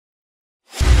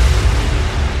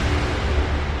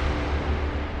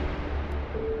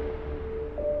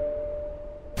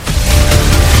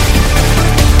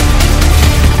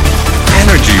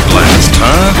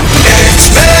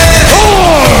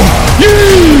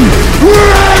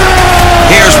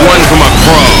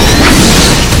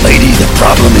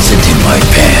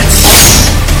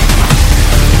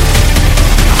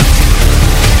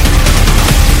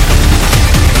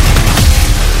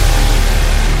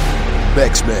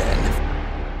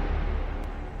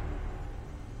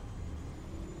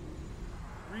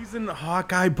reason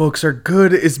Hawkeye books are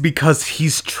good is because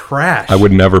he's trash. I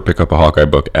would never pick up a Hawkeye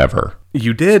book ever.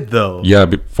 You did, though. Yeah,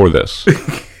 before this.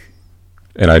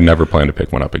 And I never plan to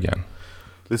pick one up again.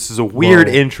 This is a weird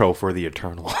intro for the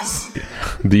Eternals.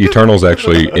 The Eternals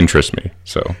actually interest me.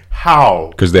 So How?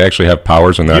 because they actually have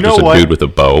powers and they're not You know just a what? dude with a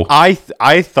bow. I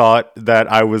thought that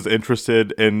I was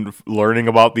interested in learning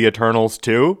about the Eternals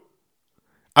too.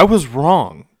 I was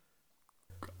wrong.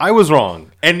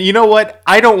 And you know what?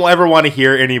 I don't ever want to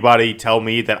hear anybody tell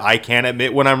me that I can't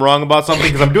admit when I'm wrong about something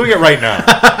because I'm doing it right now.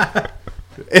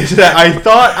 It's that I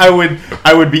thought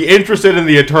I would be interested in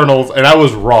the Eternals and I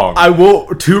was wrong. I will,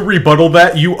 to rebuttal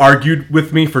that, you argued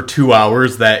with me for 2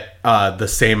 hours that the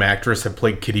same actress had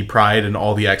played Kitty Pryde in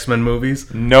all the X-Men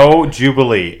movies. No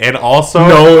Jubilee. And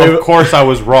also, of course I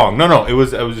was wrong. No, it was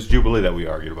just Jubilee that we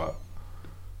argued about.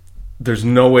 There's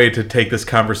no way to take this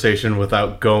conversation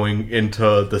without going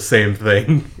into the same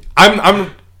thing. I'm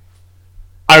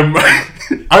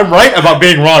right about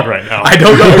being wrong right now. I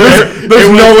don't know. There's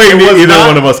no way either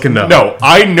one of us can know. No,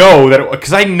 I know that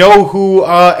because I know who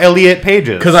Elliot Page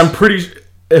is. Because I'm pretty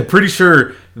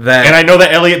sure that, and I know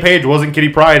that Elliot Page wasn't Kitty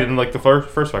Pryde in like the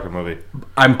first fucking movie.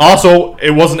 Also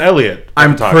it wasn't Elliot.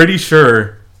 I'm pretty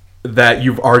sure that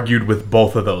you've argued with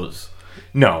both of those.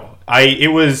 No,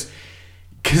 it was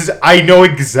because I know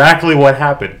exactly what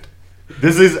happened.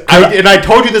 And I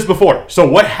told you this before. So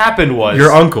what happened was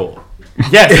your uncle.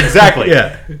 Yes, exactly.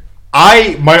 Yeah.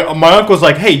 My uncle was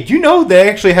like, "Hey, do you know they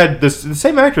actually had the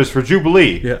same actress for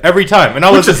Jubilee every time?" And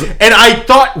I was, and I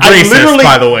thought, racist,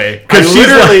 by the way,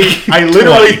 I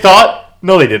literally thought,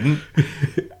 no, they didn't.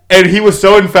 And he was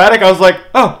so emphatic, I was like,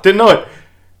 "Oh, didn't know it,"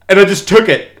 and I just took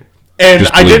it, and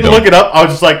I didn't look it up. I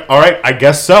was just like, "All right, I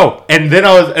guess so." And then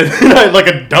like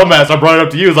a dumbass, I brought it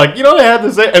up to you. I was like, "You know, they had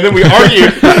the same," and then we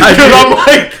argued because I'm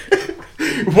like,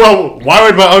 "Well, why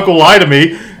would my uncle lie to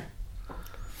me?"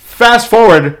 Fast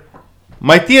forward,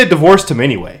 my Thea divorced him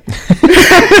anyway.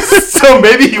 So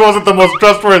maybe he wasn't the most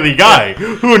trustworthy guy.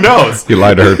 Who knows? He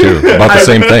lied to her too about the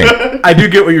same thing. I do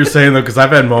get what you're saying though, because I've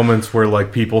had moments where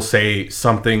like people say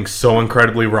something so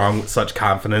incredibly wrong with such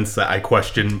confidence that I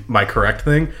question my correct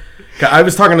thing. I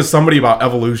was talking to somebody about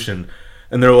evolution,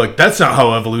 and they're like, "That's not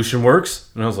how evolution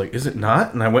works." And I was like, "Is it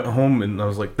not?" And I went home and I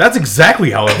was like, "That's exactly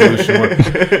how evolution works."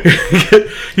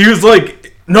 He was like,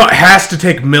 "No, it has to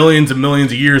take millions and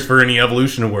millions of years for any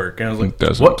evolution to work." And I was like, it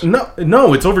doesn't. "What?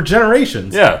 No, it's over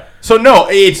generations." Yeah. So no,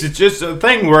 it's just a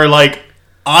thing where like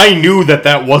I knew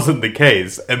that wasn't the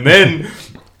case, and then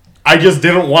I just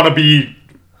didn't want to be.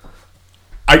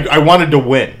 I wanted to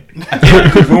win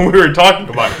when we were talking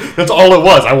about it. That's all it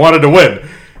was. I wanted to win,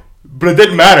 but it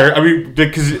didn't matter. I mean,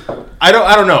 because I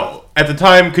don't know. At the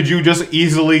time, could you just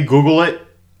easily Google it?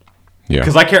 Yeah.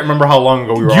 Because I can't remember how long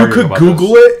ago we were You arguing could about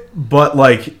Google this. it, but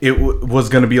like it was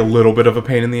going to be a little bit of a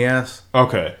pain in the ass.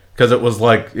 Okay. Because it was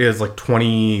like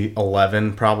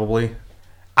 2011 probably.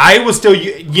 I was still,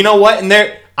 you know what? And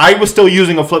I was still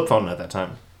using a flip phone at that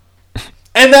time,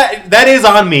 and that is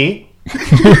on me.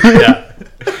 Yeah.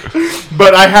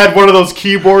 But I had one of those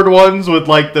keyboard ones with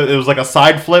like it was like a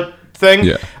side flip thing.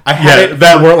 Yeah. I had it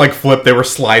that weren't like flip; they were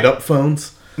slide up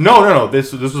phones. No.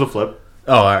 This was a flip.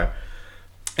 Oh, all right.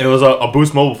 It was a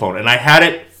Boost mobile phone, and I had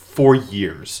it for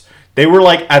years. They were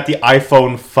like at the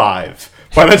iPhone 5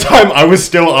 by the time I was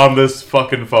still on this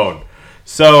fucking phone.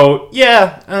 So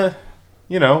yeah,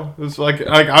 it was like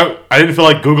I didn't feel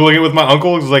like Googling it with my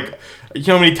uncle. It was like, you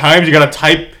know how many times you gotta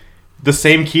type the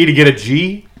same key to get a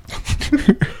G?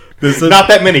 Not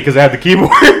that many because I had the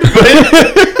keyboard.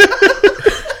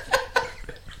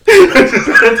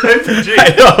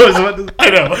 I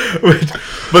know.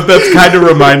 But that's kind of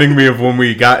reminding me of when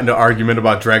we got into argument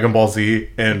about Dragon Ball Z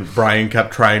and Brian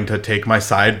kept trying to take my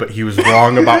side, but he was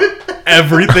wrong about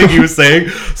everything he was saying.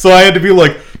 So I had to be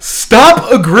like,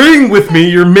 "Stop agreeing with me.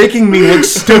 You're making me look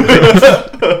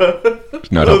stupid."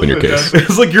 Not helping your case.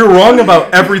 It's like you're wrong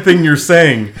about everything you're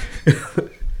saying.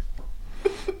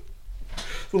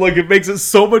 Like, it makes it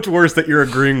so much worse that you're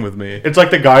agreeing with me. It's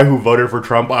like the guy who voted for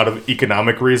Trump out of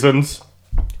economic reasons,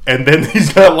 and then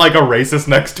he's got like a racist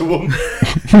next to him.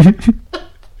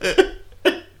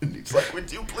 And he's like,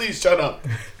 "Would you please shut up?"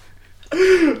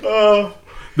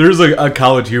 There's a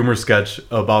College Humor sketch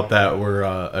about that where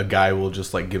a guy will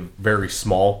just like give very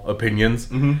small opinions,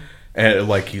 and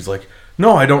like he's like,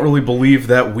 "No, I don't really believe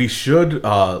that we should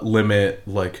limit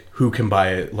like who can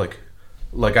buy it,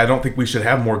 like, I don't think we should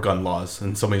have more gun laws."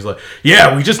 And somebody's like,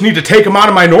 "Yeah, we just need to take them out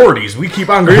of minorities. We keep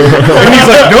on going." And he's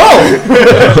like,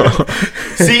 "No."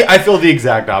 See, I feel the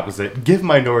exact opposite. Give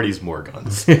minorities more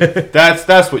guns.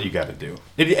 That's what you got to do.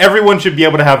 Everyone should be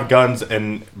able to have guns,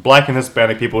 and Black and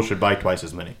Hispanic people should buy twice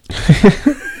as many.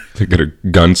 They get a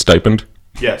gun stipend.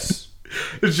 Yes.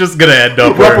 It's just gonna end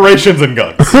up where Reparations and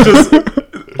guns. just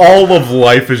all of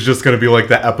life is just gonna be like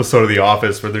that episode of The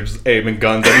Office where they're just aiming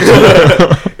guns at each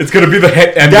other. It's gonna be the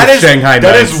end of Shanghai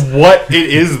That Nights. is what it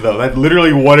is, though. That's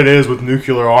literally what it is with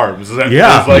nuclear arms. Is that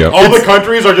Yeah. it's like Yep. all the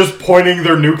countries are just pointing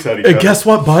their nukes at each other. And guess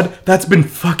what, bud? That's been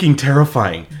fucking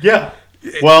terrifying. Yeah.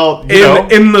 Well, you know,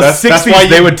 In the that's why 60s,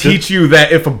 they you- would teach you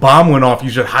that if a bomb went off, you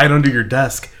should hide under your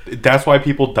desk. That's why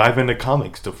people dive into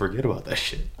comics to forget about that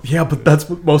shit. Yeah, but that's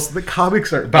what most of the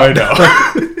comics are about. I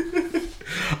know.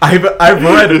 I've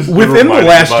read Just within the remind me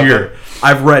last about year.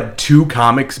 I've read 2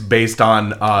 comics based on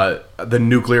the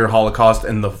nuclear holocaust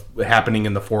and the happening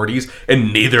in the 40s,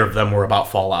 and neither of them were about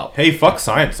Fallout. Hey, fuck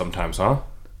science sometimes, huh?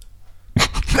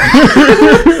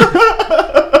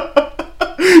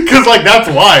 Because, like, that's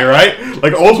why, right?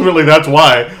 Like, ultimately, that's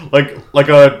why. Like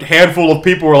a handful of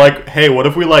people were like, hey, what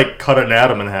if we, like, cut an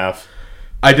atom in half?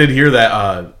 I did hear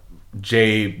that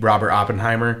J. Robert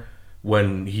Oppenheimer,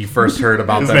 when he first heard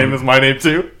about His them. name is my name,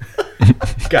 too.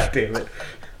 God damn it.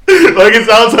 Like, it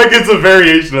sounds like it's a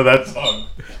variation of that song.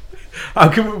 How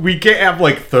can we can't have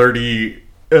like 30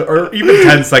 or even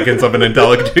 10 seconds of an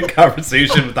intelligent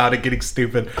conversation without it getting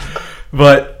stupid.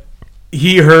 But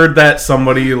he heard that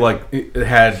somebody like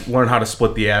had learned how to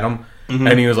split the atom,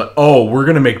 and he was like, "Oh, we're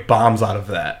gonna make bombs out of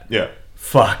that." Yeah.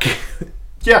 Fuck.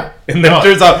 Yeah. And then it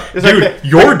turns out, It's dude, like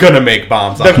you're gonna make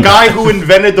bombs out the of that. guy who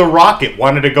invented the rocket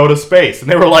wanted to go to space, and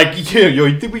they were like, "Yeah,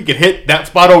 you think we could hit that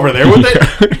spot over there with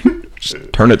it?"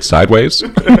 Just turn it sideways.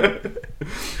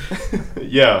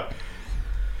 Yeah.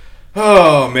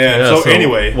 Oh man. Yeah, so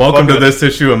anyway, welcome to this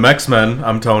issue of X-Men.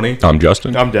 I'm Tony, I'm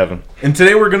Justin. I'm Devin. and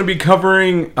today we're gonna be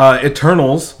covering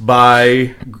Eternals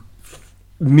by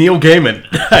Neil Gaiman.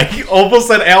 I almost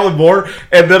said Alan Moore,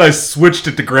 and then I switched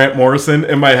it to Grant Morrison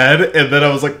in my head, and then I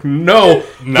was like, no,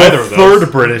 Neither the of those.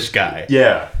 third British guy.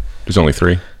 Yeah. There's only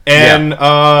 3. And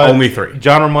Only 3.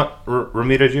 John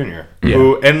Romita Jr. Yeah.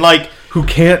 Who and like Who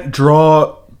can't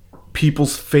draw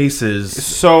people's faces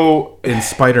so in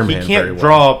Spider-Man he can't very well.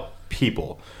 draw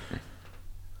people.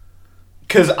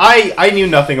 Because I knew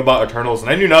nothing about Eternals,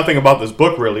 and I knew nothing about this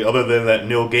book really, other than that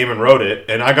Neil Gaiman wrote it,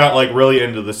 and I got like really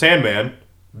into the Sandman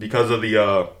because of the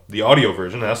audio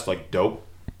version. That's like dope.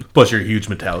 Plus, you're a huge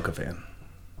Metallica fan.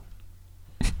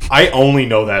 I only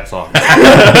know that song.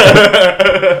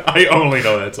 I only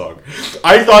know that song.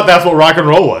 I thought that's what rock and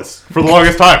roll was for the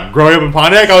longest time. Growing up in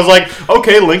Pontiac, I was like,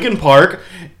 okay, Linkin Park,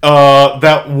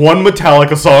 that one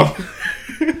Metallica song,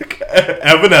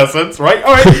 Evanescence, right?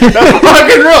 All right, that's rock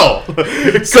and roll.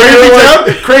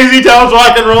 Crazy Town's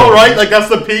rock and roll, right? Like that's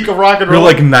the peak of rock and You're roll.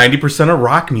 like 90% of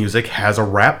rock music has a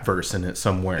rap verse in it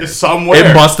somewhere. Somewhere.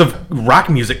 It must have. Rock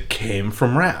music came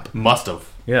from rap. Must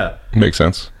have. Yeah. Makes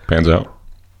sense. Pans out.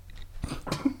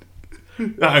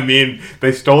 I mean,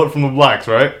 they stole it from the blacks,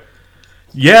 right?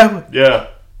 Yeah. Yeah.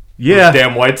 Yeah.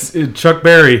 Damn whites. Chuck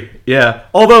Berry. Yeah.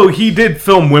 Although he did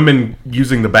film women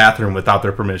using the bathroom without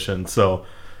their permission, so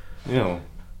You know.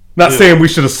 not saying we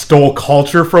should have stole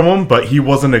culture from him, but he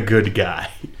wasn't a good guy.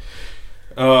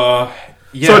 Yeah.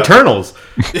 So Eternals.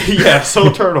 Yeah, so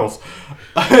Eternals.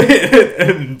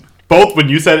 And both when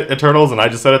you said Eternals and I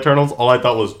just said Eternals, all I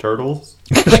thought was turtles.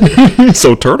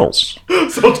 So turtles.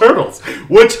 So Turtles,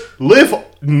 which live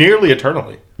nearly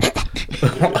eternally.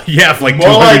 Yeah, if like 200 More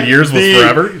like years was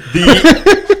forever.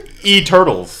 The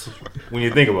E-Turtles, when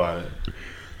you think about it.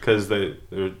 Because they're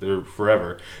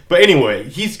forever. But anyway,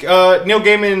 he's Neil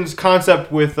Gaiman's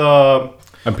concept with...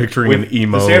 I'm picturing with an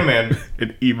emo. the Sandman.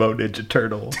 An emo Ninja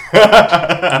Turtle.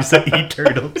 You said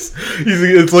E-Turtles.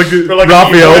 It's like, like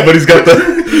Raphael, an emo. but he's got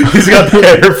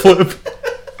the hair flip.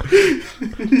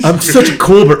 I'm such a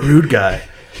cool but rude guy.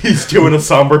 He's doing a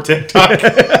somber TikTok.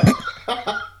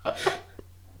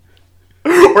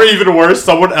 Or even worse,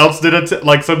 someone else did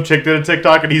like some chick did a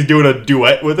TikTok and he's doing a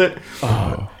duet with it.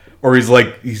 Or he's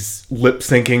lip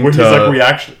syncing Where to he's like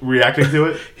reacting to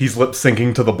it. he's lip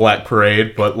syncing to the Black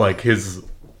Parade, but like his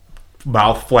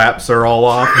mouth flaps are all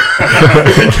off.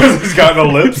 Because he's got no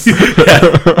lips.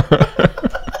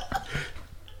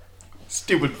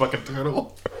 Stupid fucking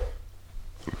turtle.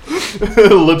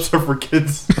 Lips are for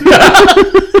kids.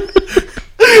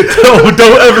 No,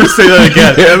 don't ever say that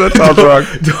again. Yeah, that sounds wrong.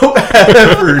 Don't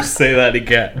ever say that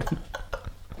again.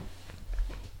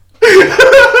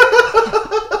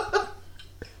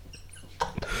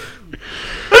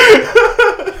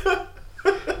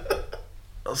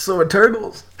 So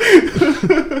Eternals.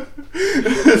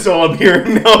 That's all I'm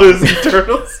hearing now is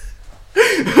Eternals.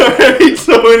 Alright,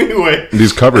 so anyway.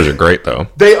 These covers are great, though.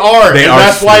 They are. They and are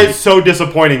that's why sweet. it's so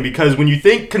disappointing, because when you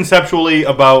think conceptually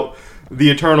about the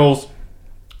Eternals,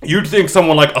 You'd think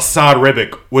someone like Assad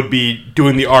Ribic would be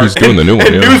doing the art. He's doing the new one,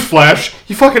 and yeah. Newsflash,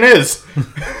 he fucking is.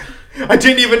 I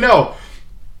didn't even know.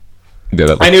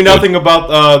 Yeah, I knew nothing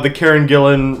about the Karen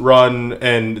Gillan run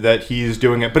and that he's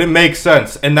doing it, but it makes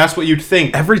sense, and that's what you'd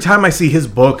think. Every time I see his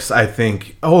books, I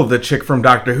think, oh, the chick from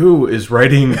Doctor Who is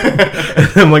writing.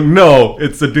 And I'm like, no,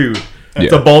 it's a dude.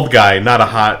 It's Yeah. a bald guy, not a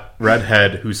hot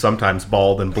redhead who's sometimes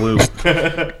bald and blue.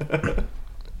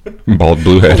 Bald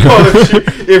blue head. Well,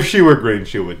 if she were green,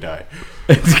 she would die.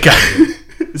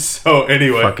 So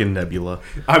anyway, Fucking Nebula.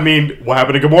 I mean, what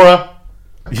happened to Gamora?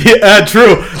 Yeah,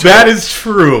 true. That is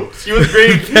true. She was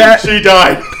green. That- She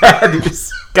died. That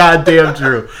is goddamn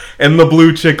true. And the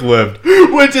blue chick lived.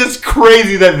 Which is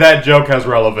crazy that joke has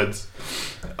relevance.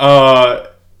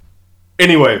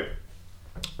 Anyway,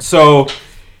 so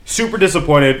super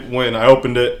disappointed when I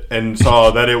opened it and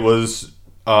saw that it was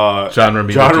John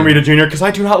Romita Jr. because I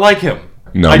do not like him.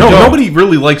 No, I No, don't. nobody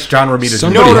really likes John Romita Jr.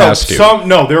 Somebody has to.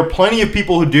 No, there are plenty of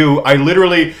people who do. I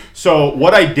literally. So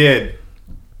what I did.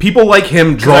 People like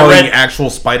him drawing read- actual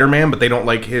Spider-Man, but they don't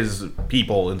like his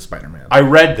people in Spider-Man. I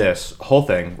read this whole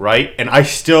thing, right? And I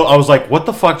was like, what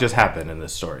the fuck just happened in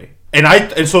this story? And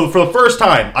so for the first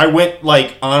time, I went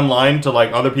like online to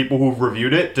like other people who've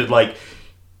reviewed it to like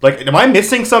am I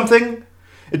missing something?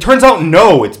 It turns out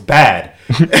no, it's bad.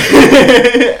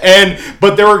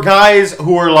 But there were guys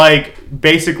who were like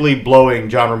basically blowing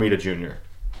John Romita Jr.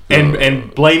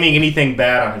 and blaming anything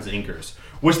bad on his inkers,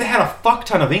 which they had a fuck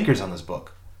ton of inkers on this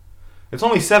book. It's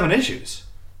only 7 issues.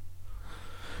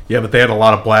 Yeah, but they had a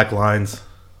lot of black lines.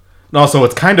 And also,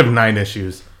 it's kind of 9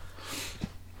 issues.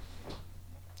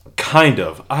 Kind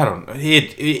of. I don't know.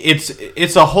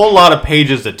 It's a whole lot of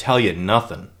pages that tell you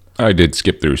nothing. I did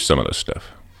skip through some of this stuff.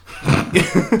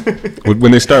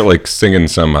 When they start like singing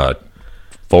some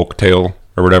folk tale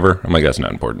or whatever, I'm like, that's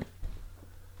not important.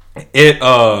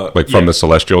 Like from the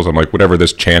Celestials, I'm like, whatever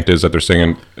this chant is that they're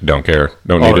singing, don't care,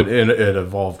 don't need it. It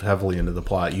evolved heavily into the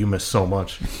plot. You missed so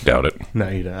much. Doubt it. No,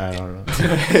 you don't. I don't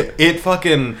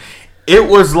know. It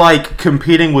was like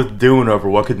competing with Dune over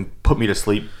what could put me to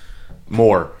sleep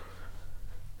more.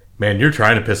 Man, you're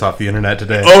trying to piss off the internet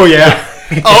today. Oh yeah.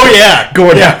 Oh yeah.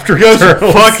 Going after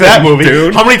Eternals. Fuck that movie.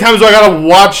 Dude. How many times do I gotta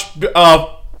watch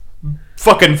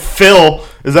fucking Phil?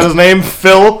 Is that his name?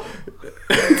 Phil?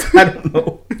 I don't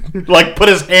know. Like put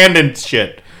his hand in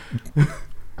shit.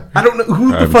 I don't know.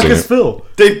 Who the haven't fuck seen is it. Phil?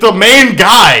 The main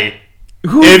guy.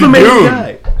 Who's In the main Dune.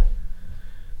 guy?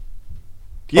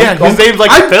 Yeah, his name's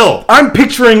like Phil. I'm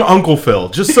picturing Uncle Phil,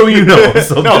 just so you know.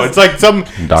 So No, it's like some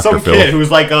Dr. Phil. kid who's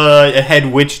like a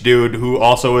head witch dude who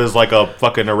also is like a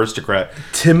fucking aristocrat.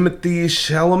 Timothy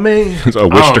Chalamet. It's a I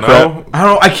don't aristocrat. know. I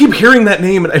don't know. I keep hearing that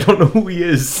name, and I don't know who he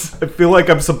is. I feel like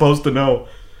I'm supposed to know,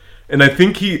 and I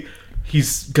think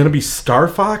he's gonna be Star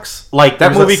Fox. Like that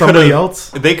Or is movie could somebody have. else.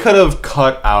 They could have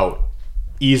cut out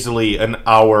easily an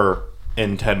hour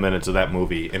and 10 minutes of that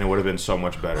movie, and it would have been so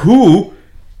much better. Who,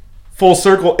 full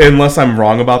circle, unless I'm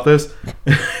wrong about this,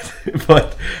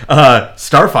 but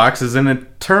Star Fox is in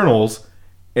Eternals,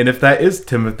 and if that is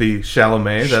Timothy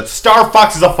Chalamet, that's Star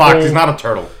Fox is a fox. He's not a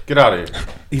turtle. Get out of here.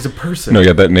 he's a person. No,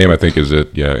 yeah, that name I think is it.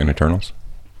 Yeah, in Eternals.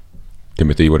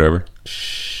 Timothy, whatever.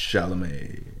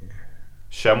 Chalamet.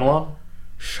 Shyamalan?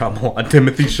 Shyamalan.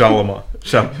 Timothy Chalamet.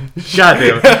 God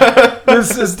damn it.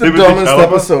 This is the Timothy dumbest Chalamet?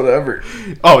 episode ever.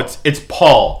 Oh, it's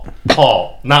Paul.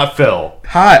 Paul, not Phil.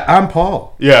 Hi, I'm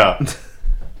Paul. Yeah.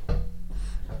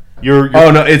 You're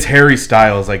Oh no, it's Harry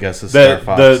Styles, I guess, is Star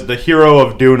Fox. the hero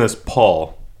of Dune is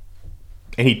Paul,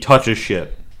 and he touches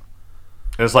shit.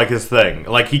 And it's like his thing.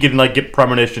 Like he can like get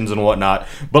premonitions and whatnot,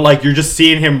 but like you're just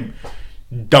seeing him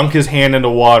dunk his hand into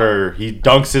water. He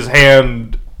dunks his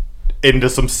hand into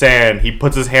some sand. He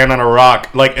puts his hand on a rock.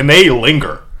 Like, and they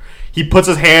linger. He puts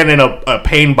his hand in a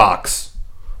pain box.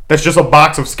 That's just a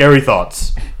box of scary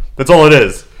thoughts. That's all it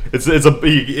is.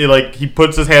 He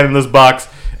puts his hand in this box,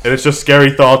 and it's just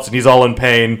scary thoughts, and he's all in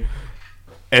pain.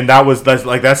 And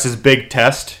that's his big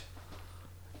test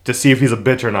to see if he's a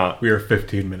bitch or not. We are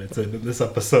 15 minutes into this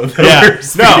episode. Yeah,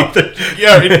 no,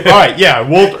 all right, yeah.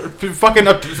 Well, fucking,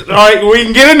 all right, we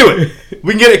can get into it.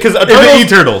 We can get it because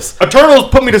Eternals. Eternals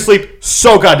put me to sleep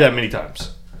so goddamn many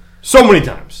times, so many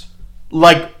times.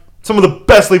 Like some of the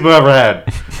best sleep I've ever had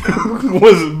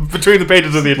was between the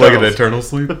pages of the Like Eternals. an eternal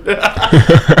sleep.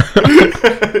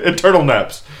 Eternal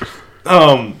naps.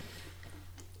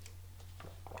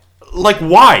 Like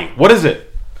why? What is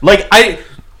it? Like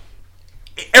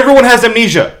everyone has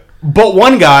amnesia, but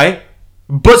one guy,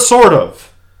 but sort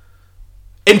of,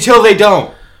 until they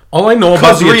don't. All I know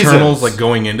about the reasons. Eternals, like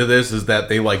going into this, is that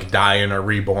they like die and are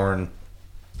reborn.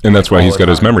 And that's why All he's the got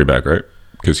his time. memory back, right?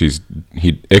 because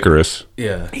he Icarus.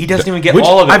 Yeah. He doesn't even get Which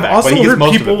all of it I've back, also but he gets heard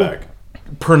most people of it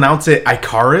back. pronounce it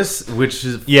Icarus, which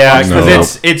is Yeah,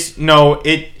 because No.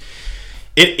 it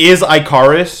is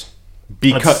Icarus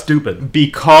because That's stupid.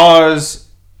 Because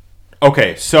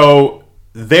okay, so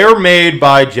they're made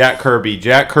by Jack Kirby.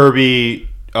 Jack Kirby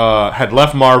had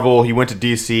left Marvel. He went to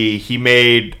DC. He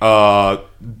made all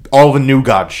the New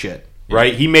God shit,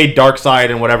 right? He made Darkseid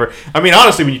and whatever. I mean,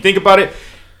 honestly, when you think about it,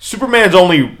 Superman's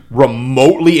only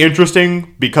remotely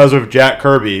interesting because of Jack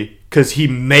Kirby. Because he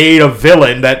made a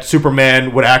villain that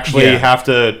Superman would actually have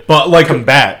to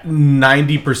combat.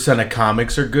 90% of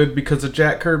comics are good because of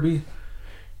Jack Kirby.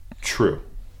 True.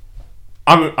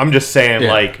 I'm just saying,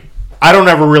 like, I don't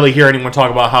ever really hear anyone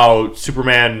talk about how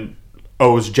Superman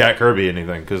owes Jack Kirby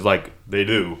anything. Because, like, they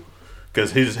do.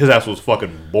 Because his ass was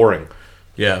fucking boring.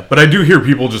 Yeah, but I do hear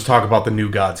people just talk about the New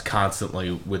Gods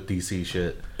constantly with DC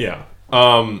shit. Yeah.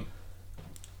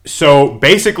 So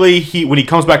basically, when he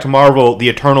comes back to Marvel, the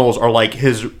Eternals are like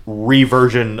his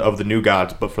reversion of the New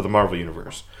Gods, but for the Marvel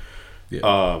universe.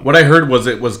 Yeah. What I heard was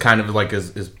it was kind of like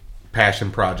his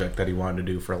passion project that he wanted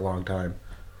to do for a long time.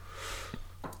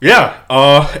 Yeah,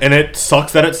 and it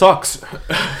sucks that it sucks.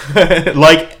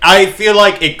 Like, I feel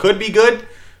like it could be good.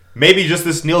 Maybe just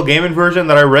this Neil Gaiman version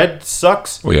that I read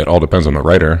sucks. Well, yeah, it all depends on the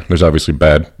writer. There's obviously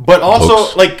bad. But also,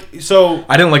 books. like, so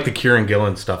I didn't like the Kieran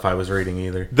Gillen stuff I was reading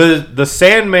either. the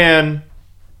Sandman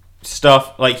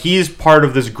stuff, like, he's part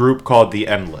of this group called the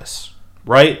Endless,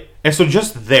 right? And so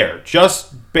just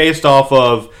based off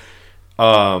of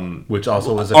Which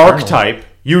also was archetype,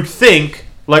 you'd think,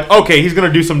 like, okay, he's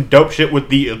gonna do some dope shit with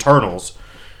the Eternals.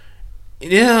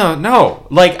 Yeah, no,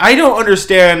 like, I don't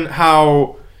understand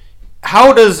how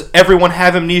does everyone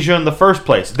have amnesia in the first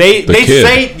place? They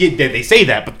say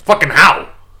that, but fucking how?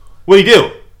 What do you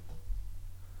do?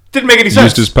 Didn't make any sense.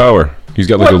 Used his power. He's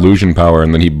got like illusion power,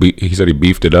 and then he said he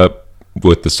beefed it up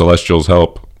with the Celestials'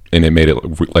 help, and it made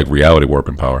it like reality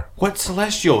warping power. What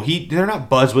Celestial? They're not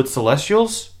buds with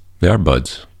Celestials. They are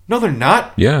buds. No, they're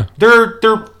not. Yeah.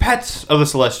 They're pets of the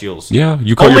Celestials. Yeah,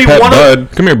 you call Only your pet one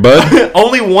Bud. Come here, Bud.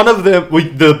 Only one of them.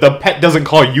 The pet doesn't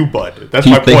call you Bud. That's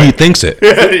my point. He thinks it.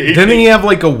 Didn't he have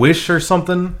like a wish or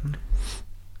something?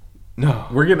 No.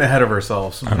 We're getting ahead of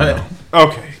ourselves. Okay. All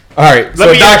right.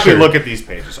 Let me actually look at these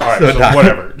pages. All right. So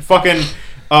whatever. Fucking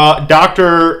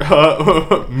Dr.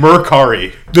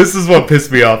 Mercari. This is what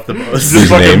pissed me off the most. This is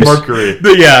fucking names. Mercury.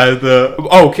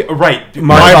 Okay, Right.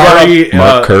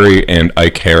 Mark Curry and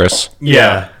Ike Harris.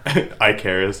 Yeah. Ike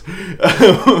Harris.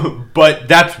 But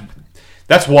that's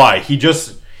why.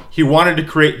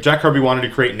 Jack Kirby wanted to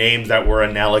create names that were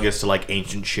analogous to like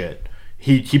ancient shit.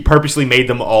 He purposely made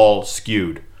them all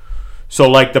skewed. So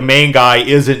like the main guy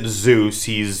isn't Zeus,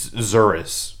 he's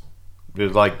Zurus.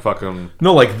 It's like fucking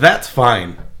No, like that's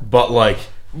fine, but like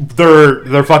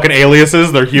they're fucking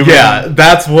aliases. They're human. yeah,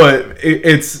 that's what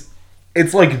it's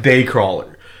like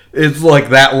Daycrawler. It's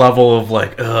like that level of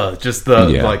like just the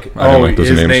like I don't like those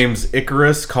his names. name's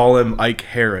Icarus, call him Ike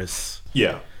Harris.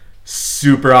 Yeah.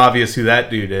 Super obvious who that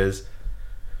dude is.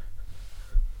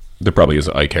 There probably is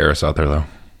an Ike Harris out there though.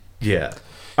 Yeah.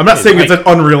 I'm not saying it's an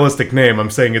unrealistic name. I'm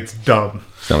saying it's dumb.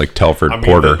 It's not like Telford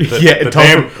Porter.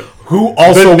 Who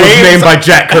also was named by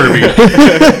Jack Kirby.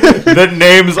 The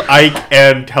names Ike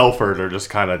and Telford are just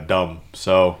kind of dumb.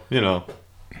 So, you know.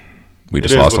 We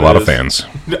just lost a lot of fans.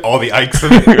 All the Ikes.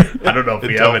 I don't know if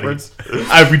we have any.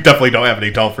 We definitely don't have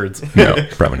any Telfords. No,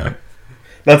 probably not.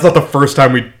 That's not the first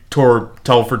time we tore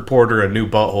Telford Porter a new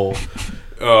butthole.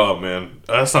 Oh, man.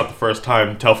 That's not the first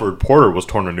time Telford Porter was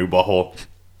torn a new butthole.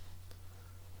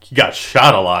 He got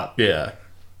shot a lot. Yeah.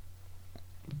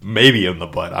 Maybe in the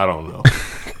butt. I don't know.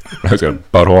 He's got a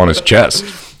butthole on his chest.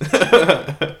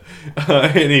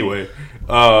 Anyway.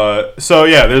 So,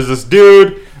 yeah, there's this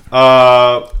dude...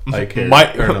 Mike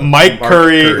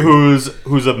Curry, who's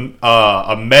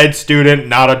a med student,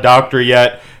 not a doctor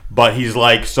yet, but he's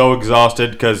like so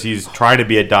exhausted because he's trying to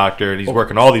be a doctor and he's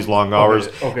working all these long hours.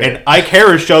 Okay. And Ike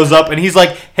Harris shows up and he's like,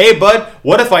 "Hey, bud,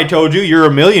 what if I told you you're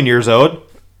 1,000,000 years old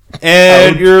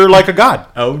and you're like a god?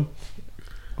 Oh,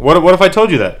 What if I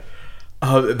told you that?"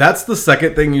 That's the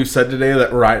second thing you said today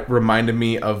that reminded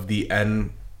me of the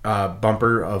end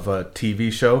bumper of a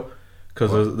TV show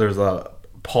because there's a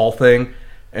Paul thing,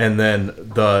 and then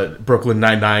the Brooklyn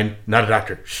Nine-Nine, not a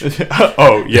doctor.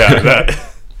 Oh yeah, that.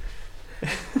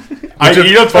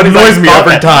 It annoys me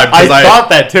every time. I thought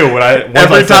that too.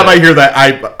 Every time I hear that,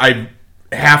 I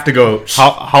have to go.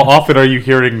 How often are you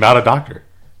hearing "not a doctor"?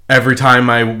 Every time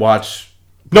I watch.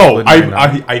 No,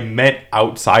 I meant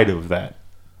outside of that.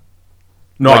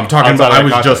 No, like, I'm talking about. I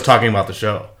was context. just talking about the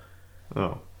show.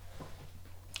 Oh.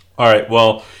 All right.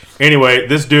 Well, Anyway,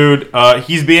 this dude,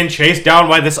 he's being chased down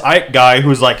by this Ike guy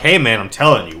who's like, hey man, I'm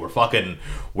telling you,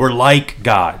 we're like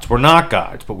gods. We're not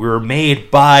gods, but we were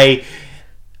made by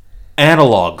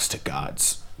analogs to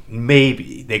gods.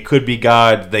 Maybe. They could be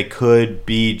gods. They could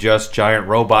be just giant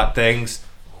robot things.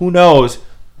 Who knows?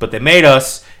 But they made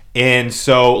us. And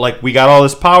so, like, we got all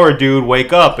this power, dude.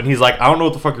 Wake up. And he's like, I don't know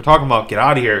what the fuck you're talking about. Get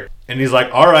out of here. And he's like,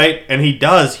 all right. And he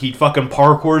does. He fucking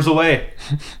parkours away.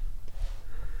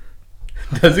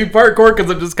 Does he parkour? Because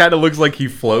it just kind of looks like he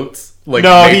floats. Like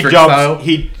no, Matrix he jumps.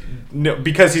 Style.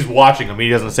 Because he's watching him. He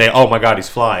doesn't say, oh my god, he's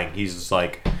flying. He's just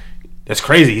like, that's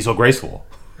crazy. He's so graceful.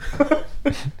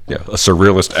 Yeah, a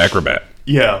surrealist acrobat.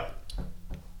 Yeah.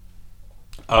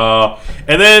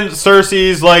 And then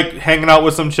Cersei's like hanging out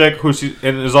with some chick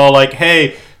and is all like,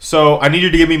 hey, so I need you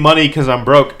to give me money because I'm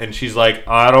broke. And she's like,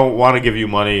 I don't want to give you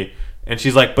money. And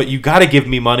she's like, but you got to give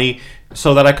me money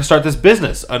so that I can start this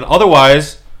business. And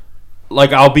otherwise,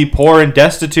 like, I'll be poor and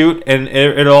destitute and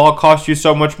it'll all cost you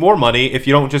so much more money if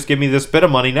you don't just give me this bit of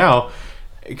money now,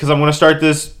 because I'm going to start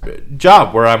this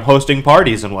job where I'm hosting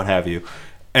parties and what have you.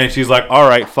 And she's like, all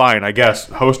right, fine, I guess,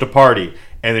 host a party.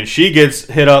 And then she gets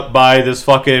hit up by this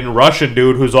fucking Russian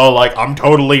dude who's all like, I'm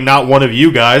totally not one of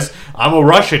you guys. I'm a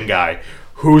Russian guy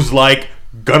who's like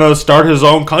gonna start his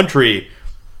own country.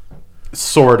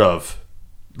 Sort of.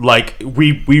 Like,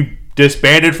 we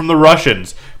disbanded from the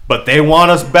Russians, but they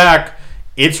want us back.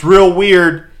 It's real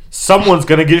weird. Someone's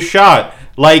gonna get shot.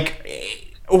 Like,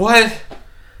 what?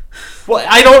 Well,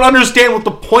 I don't understand what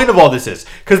the point of all this is.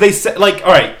 Because they said, like,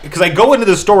 all right, because I go into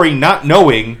the story not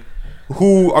knowing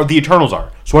who are the Eternals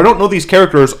are. So I don't know these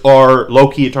characters are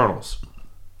Loki Eternals.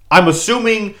 I'm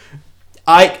assuming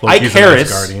Loki's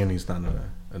Icarus. an Asgardian. He's not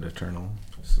an Eternal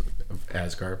of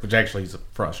Asgard, which actually he's a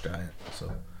frost giant.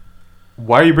 So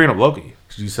why are you bringing up Loki?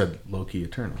 because you said Loki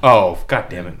Eternal. Oh, god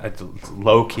damn it! It's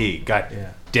low key. God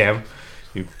damn.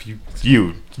 You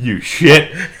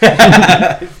shit.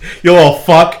 You little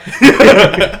fuck.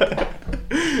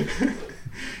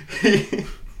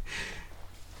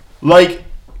 Like,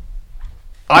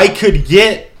 I could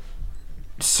get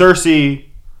Cersei,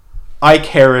 Ike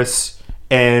Harris,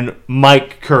 and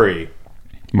Mike Curry.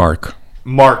 Mark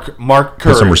Curry.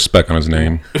 Put some respect on his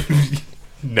name.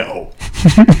 No.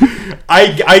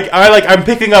 I'm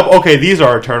picking up, okay, these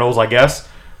are Eternals, I guess.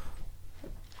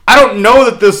 I don't know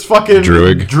that this fucking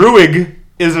Druig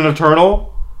is an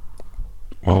Eternal.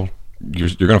 Well, you're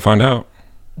going to find out.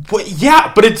 But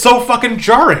yeah, but it's so fucking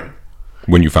jarring.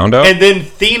 When you found out? And then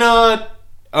Thena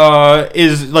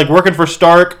is like working for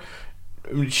Stark.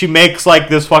 She makes like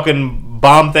this fucking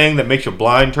bomb thing that makes you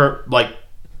blind like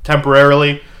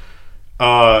temporarily.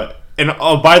 And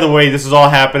oh, by the way, this is all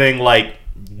happening like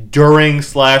during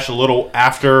 / a little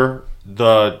after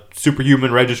the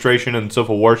superhuman registration and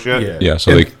Civil War shit. Yeah,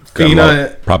 so they got a lot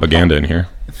of propaganda in here.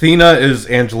 Thena is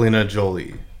Angelina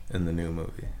Jolie in the new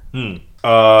movie.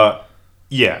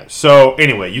 Yeah, so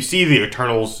anyway, you see the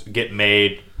Eternals get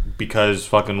made because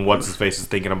fucking what's-his-face is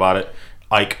thinking about it.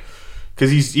 Ike.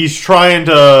 Because he's trying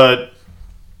to...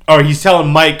 Or he's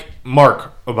telling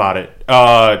Mark about it.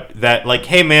 That, like,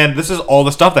 hey man, this is all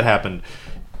the stuff that happened.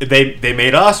 They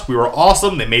made us, we were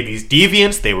awesome, they made these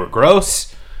deviants, they were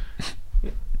gross.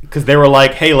 Because they were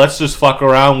like, hey, let's just fuck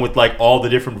around with, like, all the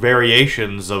different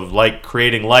variations of, like,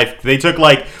 creating life. They took,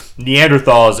 like,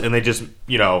 Neanderthals and they just,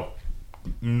 you know...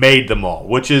 made them all,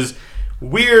 which is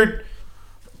weird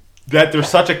that there's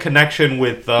such a connection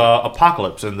with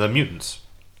Apocalypse and the mutants.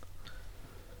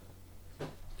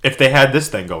 If they had this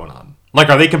thing going on, like,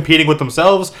 are they competing with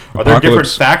themselves? Are there different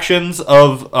factions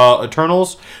of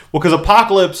Eternals? Well, because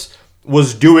Apocalypse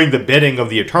was doing the bidding of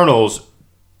the Eternals,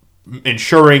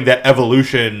 ensuring that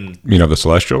evolution. You know, the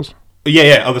Celestials.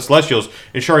 Yeah, of the Celestials,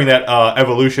 ensuring that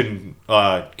evolution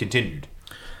continued.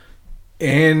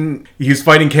 And he's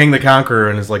fighting King the Conqueror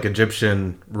in his like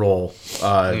Egyptian role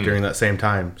during that same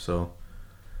time. So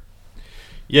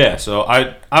yeah, so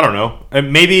I don't know.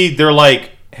 And maybe they're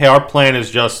like, hey, our plan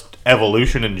is just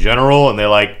evolution in general, and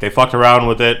they fucked around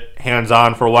with it hands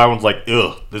on for a while. One's like,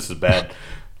 ugh, this is bad.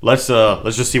 Let's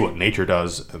just see what nature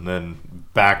does, and then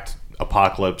backed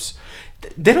Apocalypse.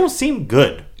 They don't seem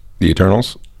good. The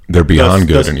Eternals, they're beyond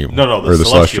good and evil. No, the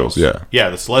Celestials. Yeah,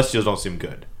 the Celestials don't seem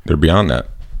good. They're beyond that.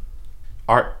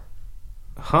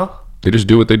 They just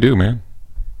do what they do, man.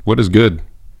 What is good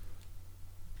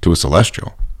to a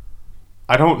Celestial?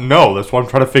 I don't know. That's what I'm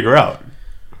trying to figure out.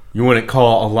 You wouldn't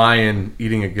call a lion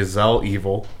eating a gazelle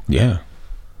evil. Yeah.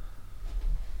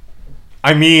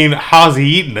 I mean, how's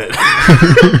he eating it?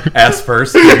 Ass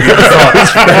first.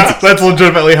 That's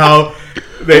legitimately how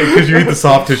Because you eat the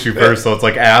soft tissue first, so it's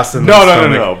like ass and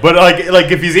No. But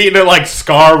like if he's eating it like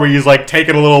Scar, where he's like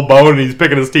taking a little bone and he's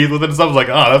picking his teeth with it and stuff, it's like,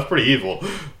 oh, that's pretty evil.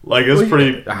 Like it's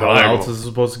pretty. How else is he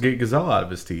supposed to get gazelle out of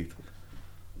his teeth?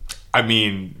 I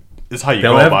mean, it's how you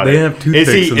They'll go have- about they it. have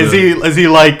toothpicks in Is he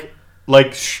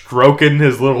like stroking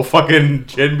his little fucking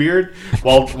chin beard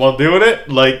while doing it?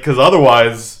 Like, because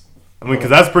otherwise, I mean, because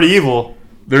that's pretty evil.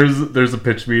 There's a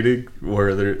pitch meeting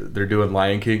where they're doing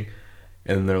Lion King,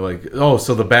 and they're like, oh,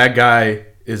 so the bad guy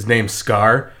is named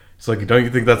Scar. It's like, don't you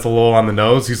think that's a little on the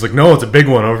nose? He's like, no, it's a big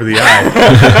one over the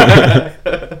eye.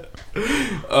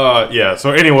 Yeah.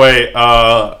 So anyway,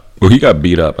 Well, he got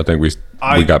beat up. I think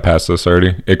we got past this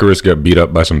already. Icarus got beat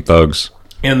up by some thugs,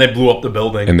 and they blew up the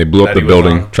building. and they blew up that the he was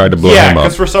building. on. Tried to blow yeah, him up.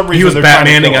 because for some reason He was they're trying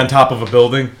to Batmaning kill him. on top of a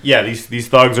building. Yeah, these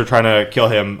thugs are trying to kill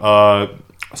him.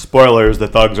 Spoilers: the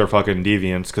thugs are fucking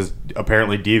deviants because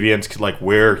apparently deviants could like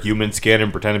wear human skin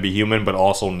and pretend to be human, but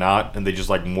also not, and they just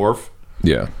like morph.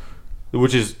 Yeah.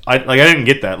 Which is I didn't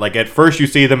get that. Like at first you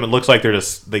see them, it looks like they're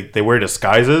just they wear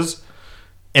disguises,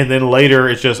 and then later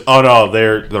it's just oh no,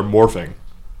 they're morphing.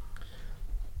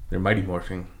 They're mighty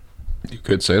morphing. You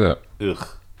could say that. Ugh.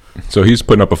 So he's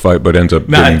putting up a fight, but ends up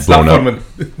Nah, getting it's not blown fun up.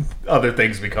 when other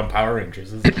things become Power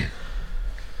Rangers. Is it?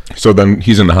 So then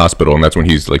he's in the hospital, and that's when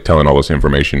he's like telling all this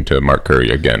information to Mark Curry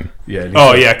again. Yeah. and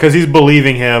Oh yeah, because he's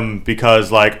believing him because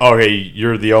like okay,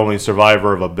 you're the only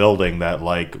survivor of a building that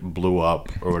like blew up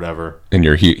or whatever. And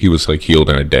he was like healed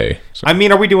in a day. So, I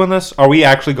mean, are we doing this? Are we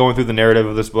actually going through the narrative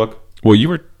of this book? well, you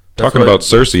were That's talking what- about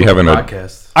Cersei having a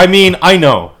podcast. I mean, I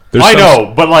know. There's I some-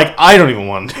 know, but like I don't even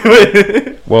want to do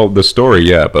it. well, the story,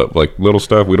 yeah, but like little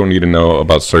stuff we don't need to know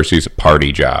about Cersei's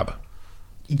party job.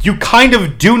 You kind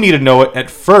of do need to know it at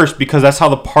first because that's how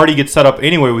the party gets set up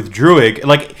anyway with Druig.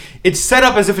 Like it's set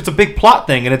up as if it's a big plot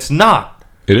thing and it's not.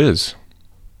 It is.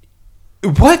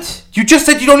 What? You just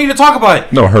said you don't need to talk about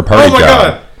it. No, her party Oh my job.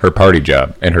 God. Her party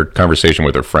job and her conversation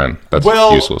with her friend. That's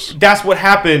Well, useless. that's what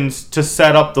happens to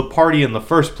set up the party in the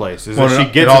first place. Is Well, that she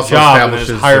it gets also a job and is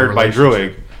establishes hired the by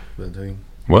Druig. relationship.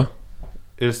 What?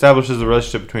 It establishes the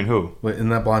relationship between who? Wait, isn't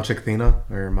that Blanche Athena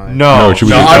or am I? No, No, she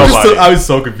was she's just- nobody. I was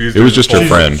so confused. It was just her She's-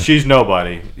 friend. She's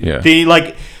nobody. Yeah. The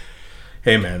like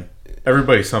Hey man,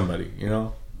 everybody's somebody. You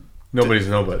know, nobody's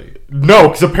nobody. no,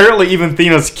 because apparently even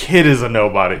Thena's kid is a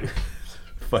nobody.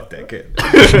 Fuck that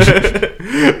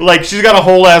kid. Like she's got a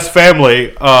whole ass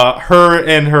family. Her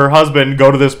and her husband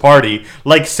go to this party.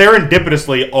 Like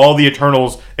serendipitously, all the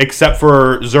Eternals except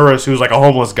for Zurus, who's like a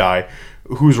homeless guy,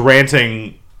 who's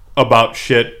ranting about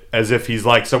shit as if he's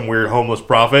like some weird homeless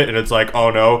prophet. And it's like, oh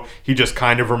no, he just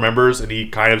kind of remembers and he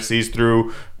kind of sees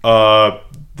through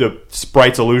the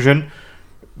sprite's illusion.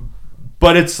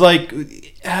 But it's like,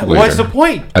 what's the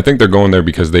point? I think they're going there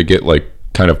because they get like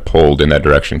kind of pulled in that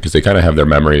direction because they kind of have their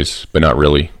memories, but not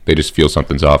really. They just feel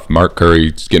something's off. Mark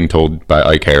Curry's getting told by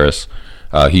Ike Harris.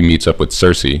 He meets up with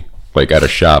Cersei like at a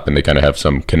shop, and they kind of have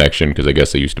some connection because I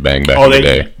guess they used to bang back in the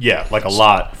day. Yeah, like a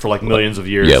lot for like millions of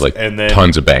years. Yeah, like and then,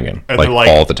 tons of banging, and like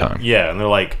they're all the time, Yeah, and they're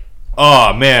like,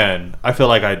 oh man, I feel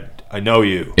like I know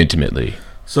you. intimately.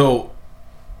 So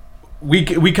we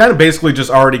kind of basically just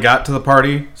already got to the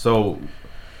party, so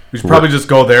we should probably just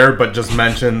go there, but just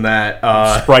mention that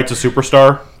Sprite's a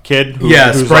superstar kid.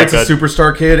 Sprite's like a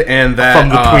superstar kid, and that from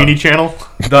the Tweenie channel.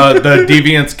 the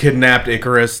deviants kidnapped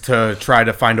Icarus to try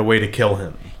to find a way to kill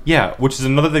him. Yeah, which is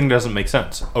another thing that doesn't make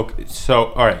sense. Okay,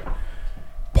 so all right,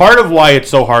 part of why it's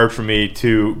so hard for me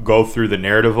to go through the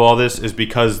narrative of all this is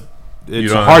because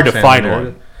it's don't hard to understand find the one.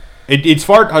 narrative? It's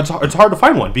hard to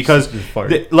find one because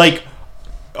hard. like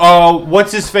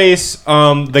what's his face?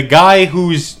 The guy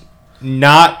who's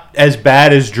not as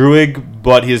bad as Druig,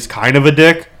 but he's kind of a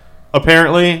dick.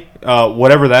 Apparently,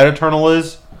 whatever that Eternal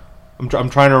is, I'm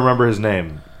trying to remember his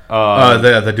name.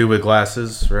 The dude with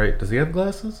glasses, right? Does he have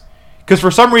glasses? Because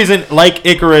for some reason, like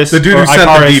Icarus, The dude or who sent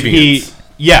the Icarus,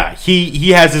 deviants.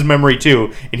 he has his memory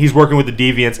too, and he's working with the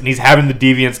deviants, and he's having the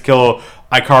deviants kill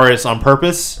Icarus on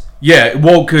purpose. Yeah,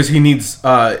 well, because he needs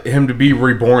him to be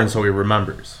reborn so he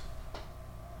remembers.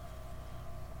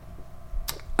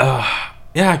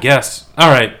 Yeah, I guess. All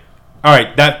right.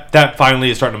 That finally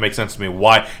is starting to make sense to me.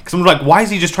 Why? Because I'm like, why is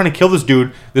he just trying to kill this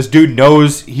dude? This dude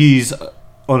knows he's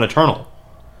an Eternal,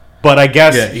 but I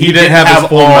guess Yeah, he didn't have his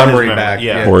full all memory back,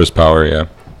 Yeah. yeah. Or his power, yeah.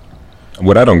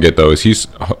 What I don't get though is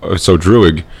so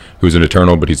Druig, who's an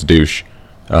Eternal but he's a douche,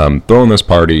 throwing this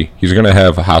party. He's gonna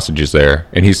have hostages there,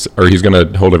 and he's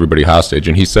gonna hold everybody hostage.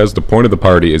 And he says the point of the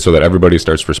party is so that everybody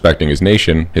starts respecting his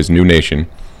nation, his new nation.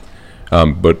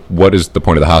 But what is the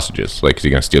point of the hostages? Like, is he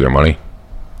gonna steal their money?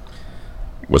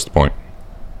 What's the point?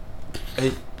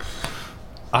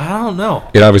 I don't know.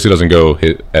 It obviously doesn't go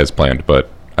as planned, but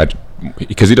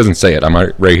because he doesn't say it. I'm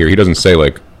right here. He doesn't say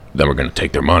like, then we're gonna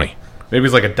take their money. Maybe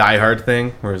it's like a Die Hard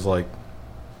thing, where it's like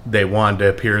they wanted to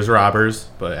appear as robbers,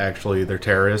 but actually they're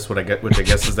terrorists. Which I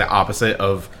guess is the opposite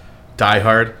of Die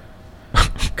Hard,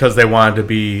 because they wanted to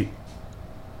be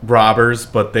robbers,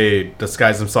 but they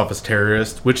disguise themselves as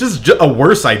terrorists, which is a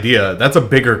worse idea. That's a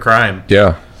bigger crime.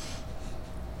 Yeah.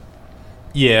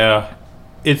 Yeah,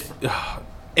 it's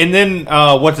and then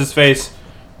what's his face?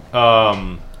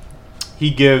 He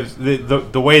gives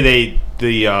the way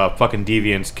the fucking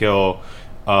deviants kill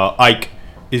Ike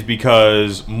is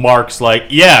because Mark's like,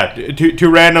 yeah,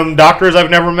 two random doctors I've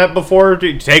never met before.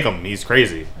 Take him. He's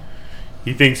crazy.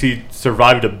 He thinks he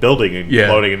survived a building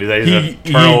imploding, and he's an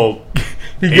eternal.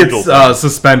 He gets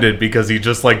suspended because he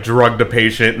just like drugged a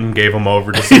patient and gave him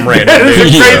over to some random.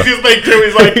 It's the craziest thing too.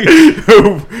 He's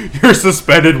like, you're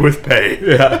suspended with pay.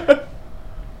 Yeah.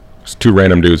 It's two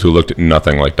random dudes who looked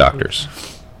nothing like doctors.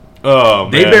 Oh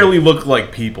man. They barely look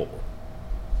like people.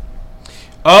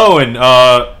 Oh, and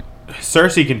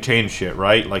Cersei can change shit,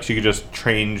 right? Like she could just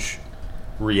change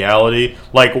reality.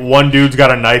 Like one dude's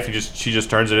got a knife, she just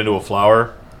turns it into a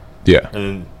flower. Yeah.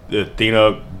 And then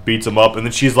Athena beats him up, and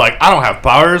then she's like, I don't have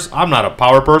powers. I'm not a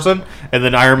power person. And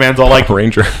then Iron Man's all like,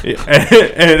 Ranger.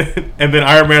 and then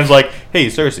Iron Man's like, hey,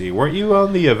 Cersei, weren't you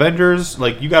on the Avengers?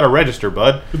 Like, you got to register,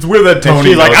 bud. It's weird that Tony. And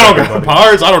she's like, I don't got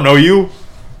powers. I don't know you.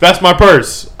 That's my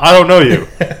purse. I don't know you.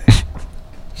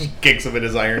 Kicks him in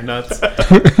his iron nuts. Yeah.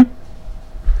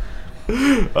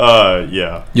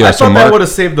 I thought that would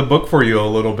have saved the book for you a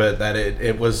little bit. That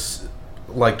it was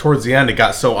like towards the end, it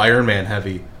got so Iron Man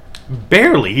heavy.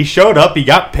 Barely. He showed up, he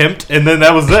got pimped, and then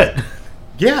that was it.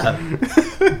 Yeah.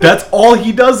 That's all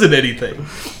he does in anything.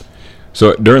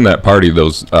 So during that party,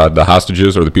 those the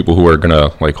hostages or the people who are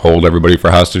gonna like hold everybody for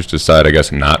hostage decide, I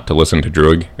guess, not to listen to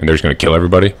Druig, and they're just gonna kill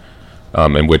everybody.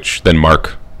 In which then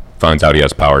Mark finds out he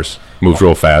has powers, moves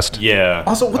real fast. Yeah.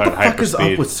 Also, what the fuck is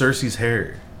up with Cersei's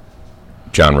hair?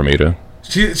 John Romita.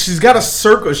 She's got a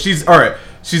circle. She's all right.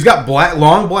 She's got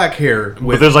long black hair.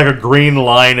 But there's like a green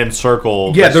line and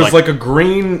circle. Yeah, there's like a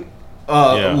green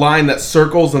line that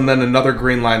circles and then another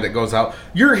green line that goes out.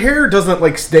 Your hair doesn't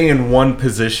like stay in one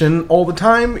position all the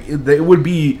time. It would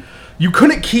be, you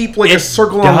couldn't keep like a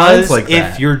circle on lines like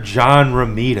that. If you're John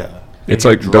Romita. It's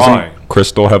like, doesn't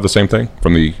Crystal have the same thing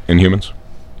from the Inhumans?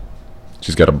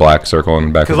 She's got a black circle in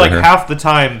the back of her hair. Because like half the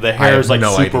time the hair is like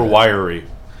super wiry.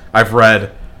 I've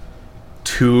read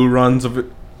 2 runs of it.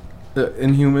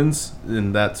 Inhumans,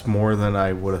 and that's more than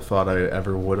I would have thought I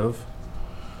ever would have.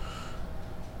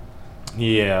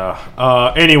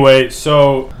 Yeah. Anyway,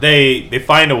 so they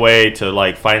find a way to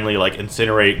like finally like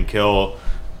incinerate and kill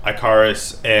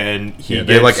Icarus, and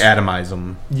they like atomize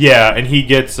him. Yeah, and he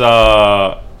gets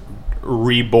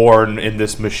reborn in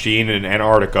this machine in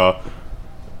Antarctica,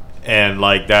 and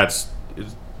like that's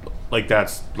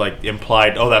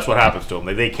implied. Oh, that's what happens to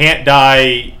him. They can't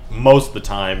die most of the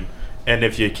time. And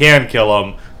if you can kill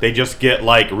them, they just get,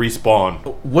 like,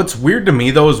 respawn. What's weird to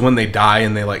me, though, is when they die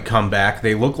and they, like, come back,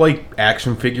 they look like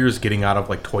action figures getting out of,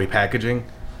 like, toy packaging.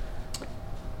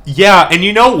 Yeah, and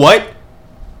you know what?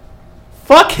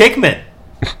 Fuck Hickman.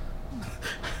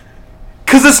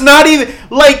 Because it's not even...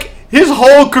 Like, his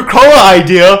whole Krakoa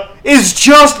idea is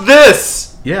just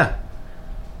this. Yeah.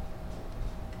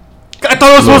 I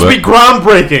thought it was supposed to be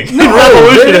groundbreaking and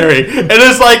revolutionary. And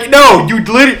it's like, no, you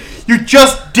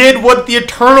just did what the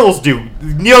Eternals do.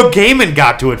 Neil Gaiman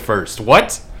got to it first.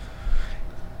 What?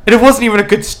 And it wasn't even a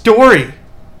good story.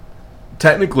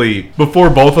 Technically, before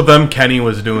both of them, Kenny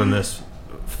was doing this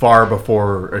far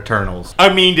before Eternals.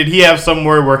 I mean, did he have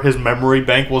somewhere where his memory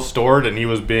bank was stored and he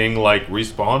was being, like,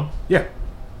 respawned? Yeah.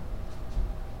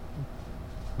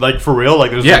 Like, for real?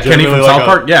 Like, there's Kenny from South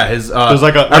Park. Yeah, his there's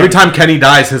every time Kenny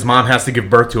dies, his mom has to give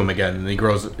birth to him again, and he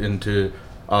grows into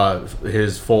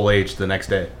his full age the next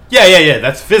day. Yeah.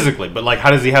 That's physically, but like,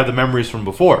 how does he have the memories from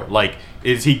before? Like,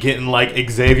 is he getting like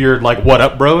Xavier, like, what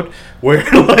up, bro? Where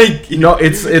like, no,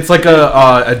 it's like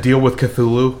a deal with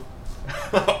Cthulhu.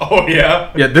 Oh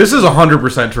yeah. Yeah, this is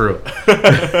 100% true.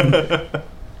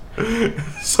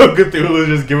 So Cthulhu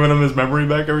just giving him his memory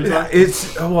back every time.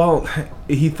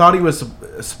 He thought he was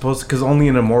supposed to, because only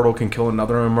an immortal can kill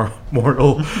another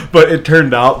immortal, but it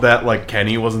turned out that like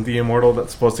Kenny wasn't the immortal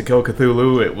that's supposed to kill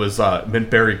Cthulhu. It was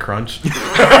Mintberry Crunch.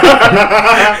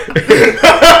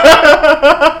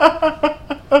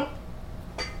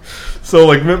 So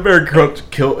like Mintberry Crunch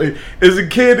is a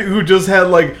kid who just had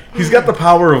like, he's got the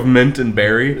power of mint and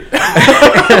berry.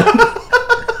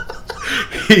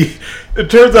 It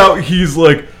turns out he's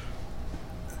like,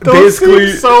 Those seem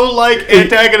so like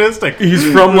antagonistic. He's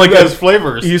from like as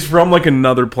flavors. He's from like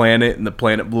another planet, and the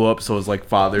planet blew up. So his like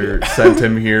father sent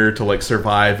him here to like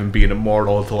survive and be an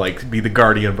immortal, to like be the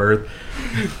guardian of Earth.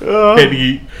 And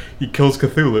he kills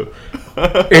Cthulhu,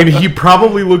 and he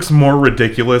probably looks more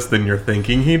ridiculous than you're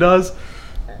thinking he does.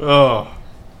 Oh.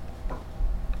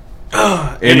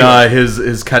 And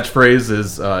his catchphrase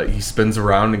is he spins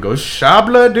around and goes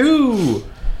Shabla-doo.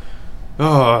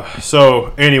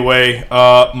 So anyway,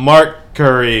 Mark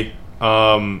Curry,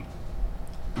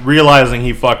 realizing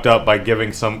he fucked up by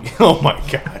giving some. Oh my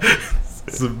god,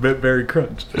 it's a bit very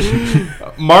crunch.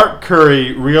 Mark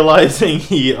Curry realizing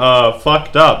he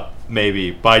fucked up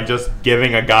maybe by just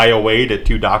giving a guy away to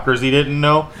two doctors he didn't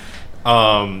know.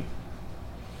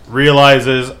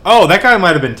 Realizes, oh, that guy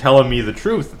might have been telling me the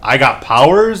truth. I got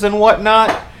powers and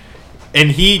whatnot. And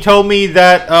he told me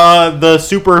that the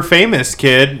super famous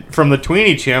kid from the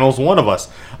Tweenie Channel is one of us.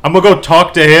 I'm going to go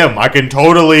talk to him. I can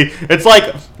totally... It's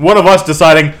like one of us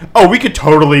deciding, oh, we could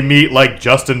totally meet, like,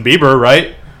 Justin Bieber,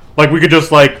 right? Like, we could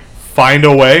just, like, find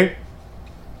a way.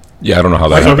 Yeah, I don't know how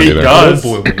that happened either. Does.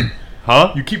 Goldbluming.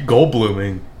 Huh? You keep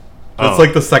Goldbluming. That's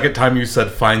like the second time you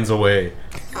said finds a way.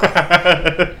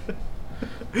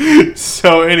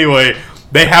 So, anyway,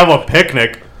 they have a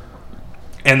picnic.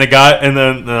 And the guy, and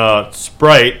then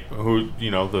Sprite, who, you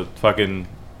know, the fucking,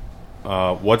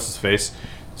 what's his face,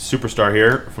 superstar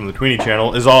here from the Tweenie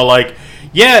Channel, is all like,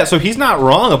 yeah, so he's not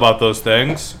wrong about those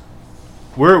things.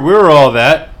 We're all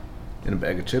that. In a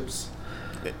bag of chips.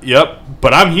 Yep,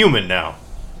 but I'm human now.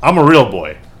 I'm a real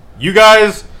boy. You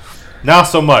guys, not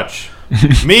so much.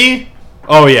 Me,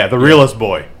 oh yeah, the realest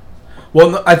boy.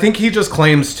 Well, I think he just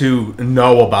claims to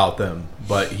know about them,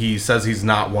 but he says he's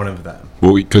not one of them.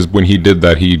 Well, because when he did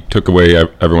that, he took away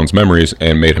everyone's memories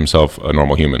and made himself a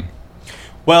normal human.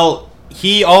 Well,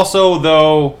 he also,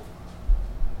 though,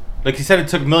 like he said, it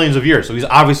took millions of years, so he's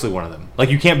obviously one of them. Like,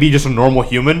 you can't be just a normal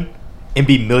human and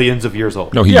be millions of years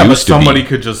old. No, he yeah, but used to somebody be.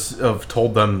 could just have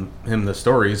told him the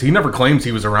stories. He never claims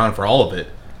he was around for all of it.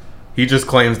 He just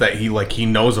claims that he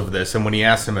knows of this, and when he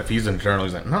asks him if he's an Eternal,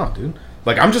 he's like, no, dude.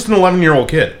 Like, I'm just an 11-year-old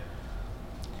kid.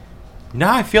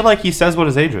 Nah, I feel like he says what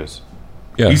his age is.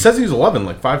 Yeah. He says he's 11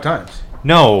 like 5 times.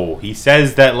 No, he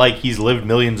says that like he's lived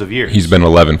millions of years. He's been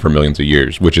 11 for millions of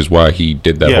years, which is why he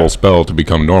did that whole spell to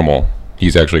become normal.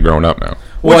 He's actually grown up now.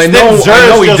 Well, I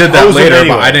know he did that later,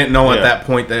 anyway. but I didn't know at that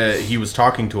point that he was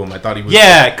talking to him. I thought he was...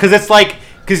 Yeah, because it's like...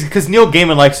 Because Neil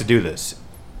Gaiman likes to do this.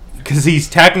 Because he's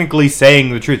technically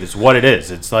saying the truth. It's what it is.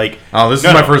 It's like... Oh, this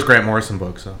is my first Grant Morrison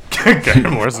book, so...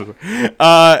 Grant Morrison.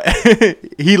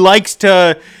 He likes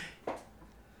to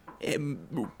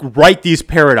write these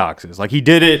paradoxes. Like, he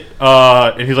did it,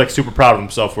 and he's, like, super proud of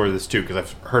himself for this, too, because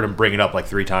I've heard him bring it up, like,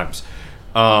 3 times.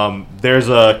 There's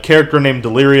a character named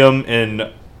Delirium,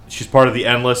 and she's part of the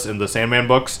Endless in the Sandman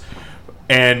books,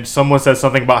 and someone says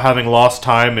something about having lost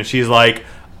time, and she's like,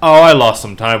 oh, I lost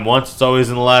some time once. It's always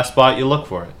in the last spot you look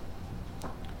for it.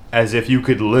 As if you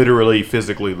could literally,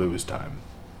 physically lose time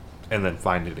and then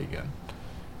find it again.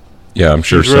 Yeah, I'm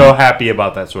sure. He's real happy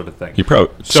about that sort of thing. He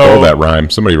probably stole that rhyme.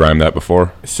 Somebody rhymed that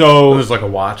before. So it was like a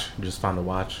watch. You just found a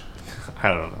watch. I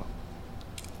don't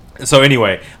know. So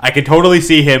anyway, I could totally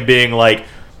see him being like,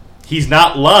 he's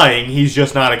not lying, he's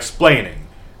just not explaining.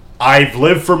 I've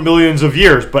lived for millions of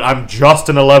years, but I'm just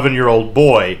an 11-year-old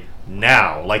boy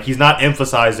now. Like, he's not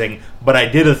emphasizing, but I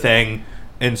did a thing,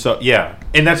 and so, yeah.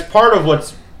 And that's part of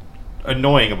what's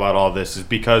annoying about all this, is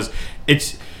because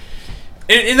it's...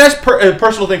 And that's a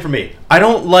personal thing for me. I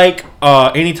don't like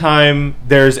anytime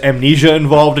there's amnesia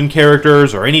involved in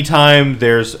characters, or anytime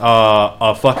there's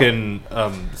a fucking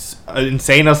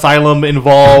insane asylum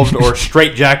involved, or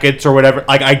straitjackets or whatever.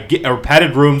 Like, or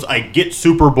padded rooms. I get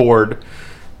super bored.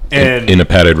 And in a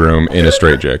padded room, in a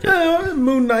straitjacket.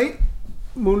 Moon Knight.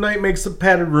 Moon Knight makes the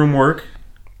padded room work.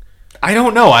 I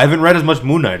don't know. I haven't read as much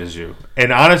Moon Knight as you,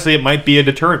 and honestly, it might be a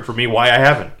deterrent for me why I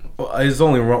haven't. Well, there's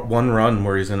only one run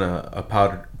where he's in a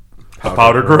powdered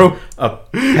room? A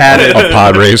padded... A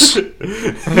pod race.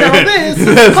 Now this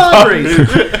is pod race.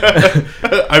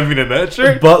 I mean, in that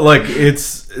shirt? But, like,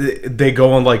 they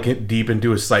go on, like, deep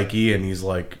into his psyche, and he's,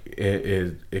 like,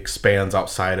 it expands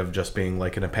outside of just being,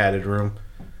 like, in a padded room.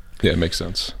 Yeah, it makes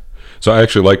sense. So I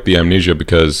actually like the amnesia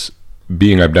because...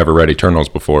 being I've never read Eternals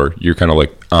before, you're kind of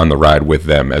like on the ride with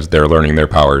them as they're learning their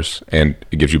powers, and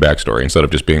it gives you backstory instead of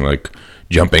just being like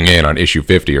jumping in on issue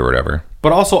 50 or whatever.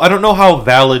 But also, I don't know how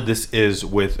valid this is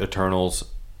with Eternals.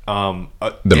 The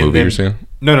movie you're saying?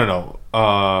 No.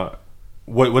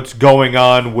 What's going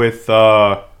on with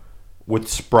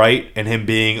Sprite and him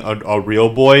being a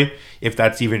real boy, if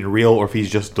that's even real or if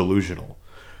he's just delusional.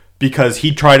 because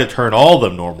he tried to turn all of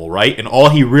them normal, right? And all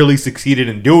he really succeeded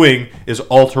in doing is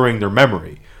altering their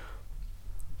memory.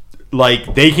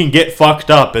 Like, they can get fucked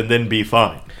up and then be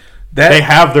fine. They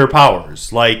have their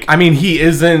powers. Like, I mean, he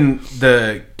is in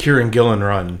the Kieran Gillen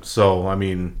run, so, I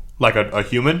mean... Like a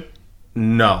human?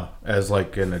 No, as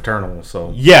like an Eternal,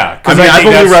 so... Yeah. I mean, I've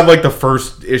only read like the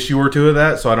first issue or two of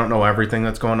that, so I don't know everything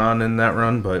that's going on in that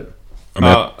run, but... I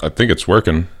mean, I think it's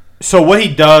working. So what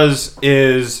he does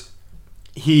is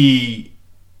he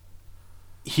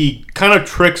kind of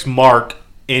tricks Mark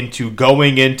into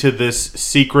going into this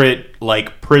secret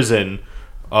like prison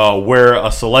where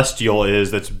a Celestial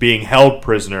is that's being held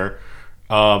prisoner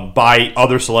by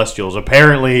other Celestials.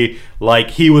 Apparently,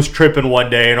 like, he was tripping one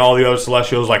day and all the other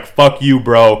Celestials like, fuck you,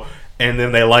 bro, and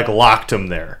then they like locked him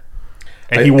there.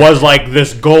 And he was like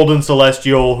this golden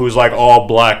Celestial who's like all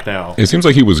black now. It seems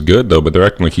like he was good though, but they're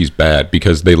acting like he's bad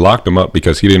because they locked him up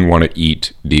because he didn't want to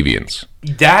eat deviants.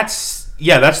 That's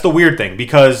the weird thing,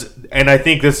 because, and I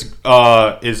think this is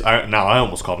now I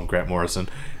almost called him Grant Morrison.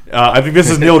 I think this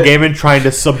is Neil Gaiman trying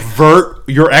to subvert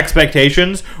your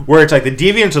expectations, where it's like the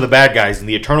Deviants are the bad guys and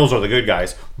the Eternals are the good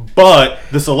guys, but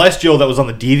the Celestial that was on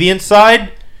the Deviant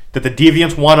side, that the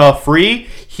Deviants want to free,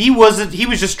 he was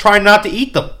just trying not to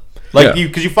eat them. Like,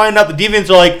 because you find out the Deviants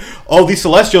are like, oh, these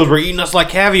Celestials were eating us like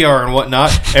caviar and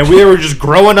whatnot, and we were just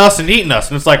growing us and eating us.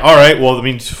 And it's like, all right, well, I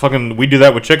mean, fucking, we do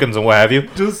that with chickens and what have you.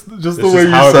 Just the way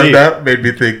you said that made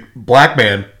me think, black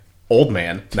man, old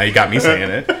man. Now you got me saying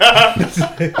it.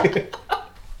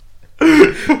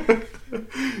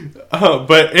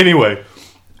 But anyway.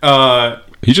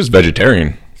 He's just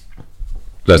vegetarian.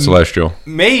 That Celestial.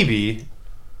 Maybe.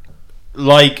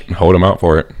 Like. Hold him out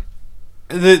for it.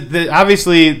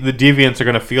 Obviously the Deviants are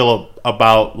going to feel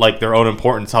about like their own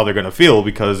importance how they're going to feel,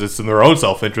 because it's in their own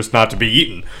self-interest not to be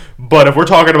eaten. But if we're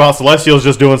talking about Celestials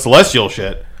just doing Celestial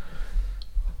shit,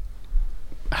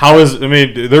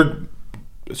 they're,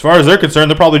 as far as they're concerned,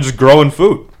 they're probably just growing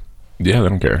food. Yeah, they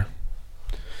don't care.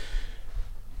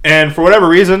 And for whatever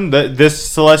reason, this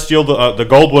Celestial, the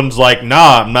gold one's like,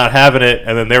 nah, I'm not having it.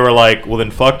 And then they were like, well, then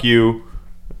fuck you.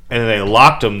 And then they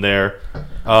locked him there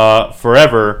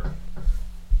forever.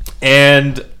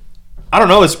 And I don't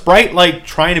know, is Sprite like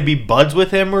trying to be buds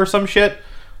with him or some shit?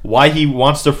 Why he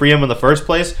wants to free him in the first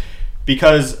place?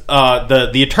 Because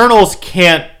the Eternals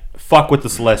can't fuck with the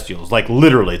Celestials. Like,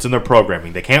 literally, it's in their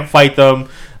programming. They can't fight them,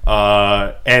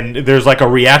 and there's like a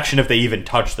reaction if they even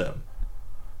touch them.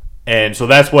 And so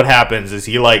that's what happens, is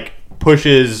he like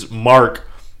pushes Mark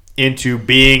into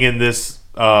being in this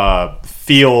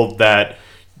field that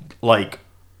like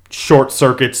short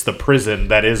circuits the prison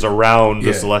that is around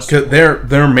the Celestials.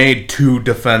 They're made to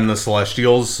defend the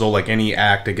Celestials, so like any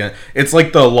act against, it's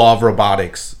like the law of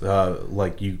robotics.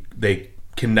 They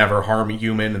can never harm a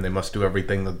human, and they must do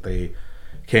everything that they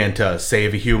can to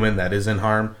save a human that is in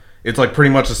harm. It's like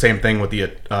pretty much the same thing with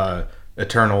the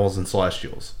Eternals and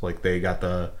Celestials. Like, they got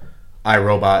the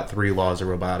iRobot 3 laws of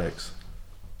robotics.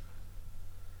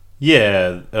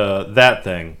 Yeah, that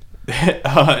thing.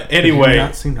 Anyway, have you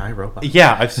not seen iRobot?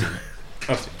 Yeah, I've seen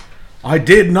it. I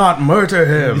did not murder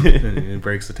him. And he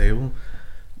breaks the table.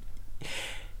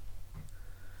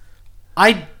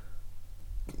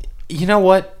 You know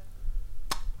what?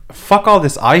 Fuck all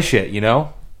this eye shit, you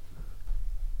know?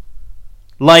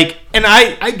 Like, and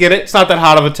I get it. It's not that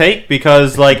hot of a take,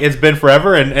 because like it's been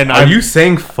forever. And are you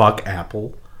saying fuck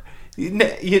Apple? You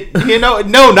know,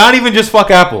 no, not even just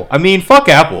fuck Apple. I mean, fuck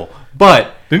Apple.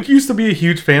 But didn't you used to be a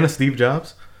huge fan of Steve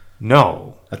Jobs?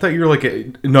 No. I thought you were like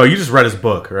no, you just read his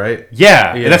book, right?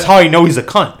 Yeah. And that's how I know he's a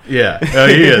cunt. Yeah.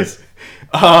 He is.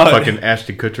 Fucking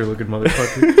Ashton Kutcher looking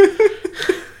motherfucker.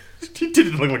 He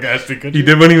didn't look like Ashton Kutcher. He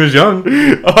did when he was young.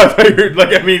 Oh, I thought you were,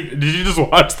 like, I mean, did you just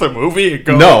watch the movie and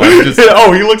go? No,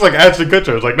 oh, he looks like Ashton Kutcher.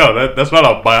 I was like, no, that's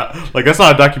not that's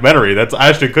not a documentary. That's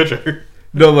Ashton Kutcher.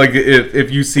 No, like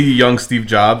if you see young Steve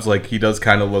Jobs, like he does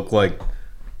kind of look like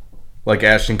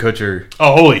Ashton Kutcher.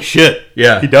 Oh, holy shit!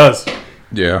 Yeah, he does.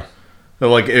 Yeah,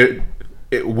 so, like it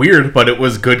weird, but it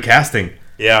was good casting.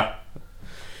 Yeah.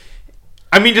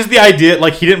 I mean, just the idea,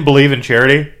 like, he didn't believe in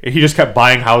charity. He just kept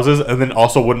buying houses and then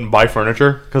also wouldn't buy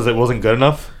furniture because it wasn't good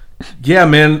enough. Yeah,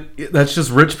 man, that's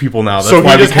just rich people now. That's so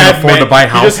why we can't afford to buy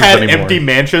houses anymore. He just had empty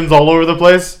mansions all over the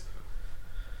place.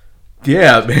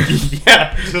 Yeah, man.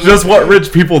 Yeah. Just what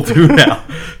rich people do now.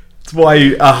 That's why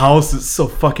a house is so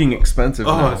fucking expensive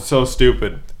now. It's so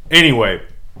stupid. Anyway,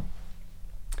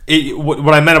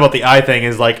 what I meant about the eye thing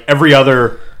is, like, every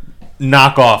other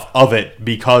knockoff of it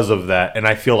because of that, and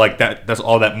I feel like that's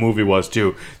all that movie was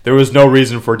too. There was no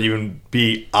reason for it to even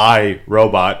be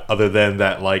iRobot other than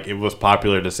that, like, it was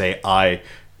popular to say I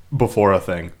before a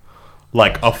thing.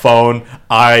 like a phone,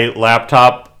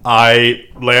 laptop,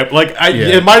 lamp. Like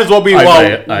it might as well be I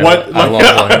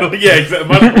love yeah, exactly. It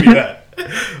might as well be that.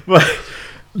 But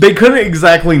they couldn't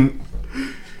exactly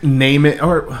name it,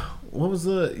 or what was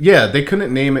the? Yeah, they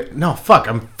couldn't name it. No, fuck.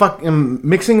 I'm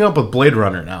mixing up with Blade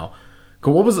Runner now.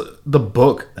 What was the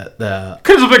book that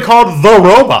could have been called The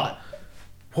Robot?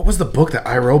 What was the book that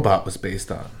iRobot was based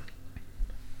on?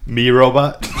 Me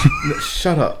Robot.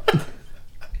 Shut up.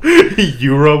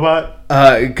 You Robot.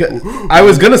 I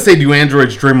was gonna say Do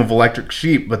Androids Dream of Electric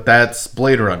Sheep, but that's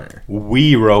Blade Runner.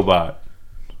 We Robot.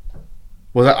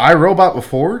 Was it iRobot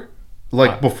before?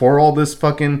 Like before all this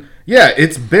fucking... Yeah,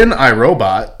 it's been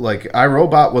iRobot. Like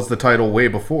iRobot was the title way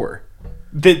before.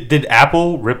 Did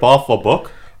Apple rip off a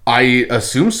book? I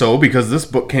assume so, because this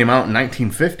book came out in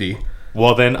 1950.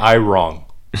 Well, then I wrong.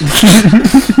 Hey,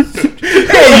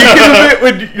 you can admit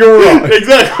when you're wrong.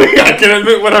 Exactly. I can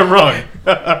admit when I'm wrong.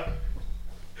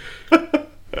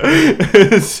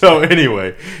 So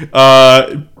anyway,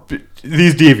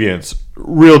 these deviants,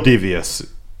 real devious,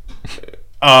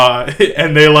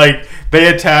 and they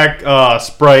attack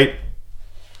Sprite.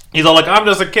 He's all like, "I'm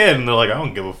just a kid," and they're like, "I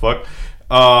don't give a fuck."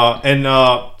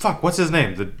 Fuck, what's his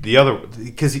name? The other,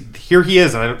 because here he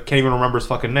is, and I can't even remember his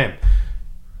fucking name.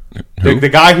 The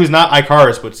guy who's not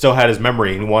Icarus, but still had his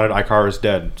memory and wanted Icarus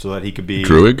dead so that he could be...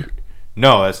 Druig?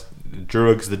 No, that's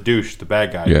Druig's the douche, the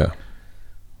bad guy. Yeah.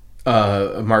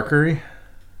 Mark Curry?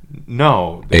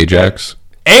 No. Ajax?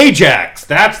 Ajax!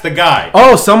 That's the guy.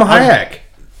 Oh, Selma Hayek.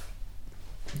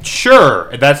 Sure.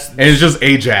 And it's just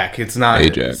Ajax. It's not...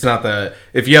 Ajax. It's not the...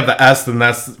 If you have the S, then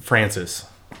that's Francis.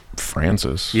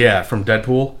 Francis? Yeah, from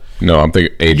Deadpool. No, I'm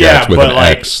thinking Ajax with an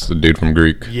X, the dude from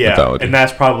Greek mythology. And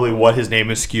that's probably what his name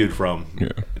is skewed from,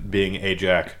 being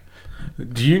Ajax.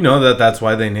 Do you know that that's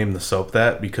why they named the soap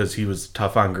that? Because he was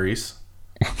tough on grease?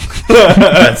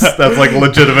 that's like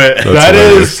legitimate. That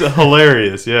is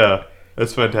hilarious, yeah.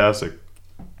 That's fantastic.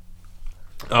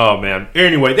 Oh, man.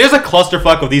 Anyway, there's a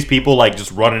clusterfuck of these people, like,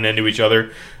 just running into each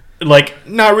other. Like,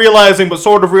 not realizing, but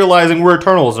sort of realizing we're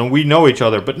Eternals and we know each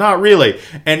other, but not really.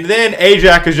 And then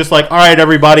Ajax is just like, all right,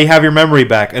 everybody, have your memory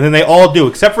back. And then they all do,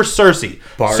 except for Cersei.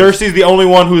 Bars. Cersei's the only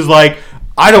one who's like,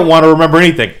 I don't want to remember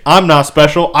anything. I'm not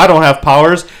special. I don't have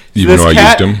powers. Even though I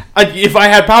used him? If I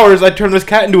had powers, I'd turn this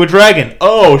cat into a dragon.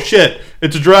 Oh, shit.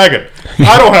 It's a dragon.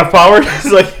 I don't have powers.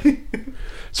 Like...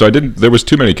 So there was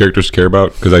too many characters to care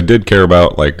about, because I did care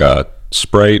about, like,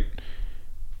 Sprite,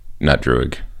 not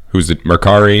Druig. Who's it?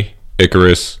 Mercari,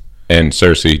 Icarus, and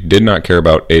Cersei. Did not care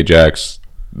about Ajax,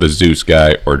 the Zeus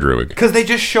guy, or Druig. Because they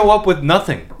just show up with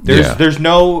nothing. There's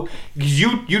no...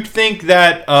 You'd think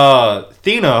that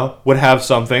Thena would have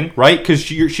something, right? Because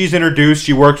she's introduced.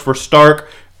 She works for Stark.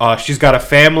 She's got a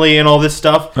family and all this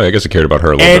stuff. I guess I cared about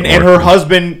her a little bit more. And her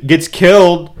husband gets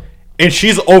killed, and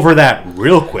she's over that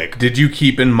real quick. Did you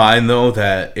keep in mind, though,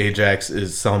 that Ajax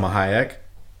is Selma Hayek?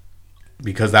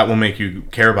 Because that will make you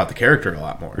care about the character a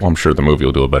lot more. Well, I'm sure the movie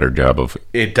will do a better job of...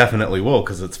 It definitely will,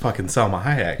 because it's fucking Selma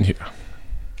Hayek. Yeah.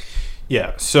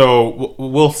 Yeah, so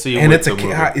we'll see. And it's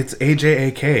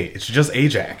AJAK. It's just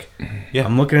Ajax. Yeah.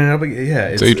 I'm looking it up. Yeah,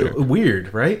 it's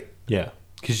weird, right? Yeah,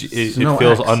 because it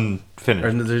feels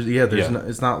unfinished. No,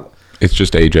 it's not... It's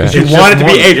just Ajax. You want it to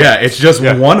be Ajax. Yeah, it's just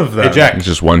one of them. Ajax. It's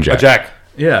just one Jack. Ajax.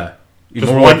 Yeah.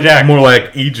 Just more one Jack. More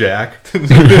like E-Jack. More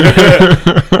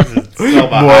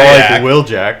like Will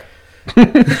Jack.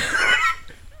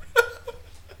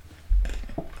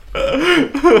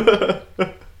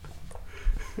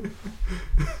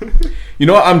 You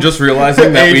know what? I'm just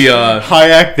realizing that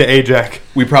Hayek the Ajax.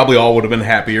 We probably all would have been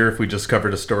happier if we just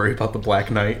covered a story about the Black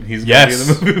Knight. He's going to be in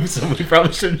the movie, so we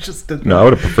probably should have just did that. No, I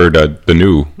would have preferred the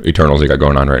new Eternals they got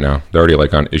going on right now. They're already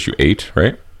like on issue 8,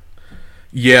 right?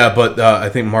 Yeah, but I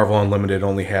think Marvel Unlimited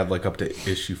only had like up to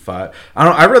issue 5.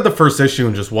 I read the first issue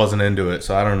and just wasn't into it,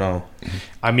 so I don't know.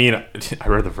 I mean, I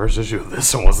read the first issue of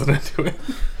this and wasn't into it.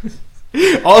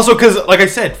 Also, because, like I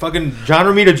said, fucking John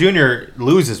Romita Jr.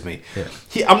 loses me. Yeah.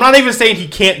 I'm not even saying he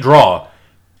can't draw.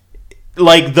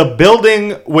 Like, the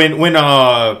building, when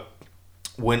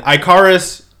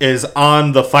Icarus is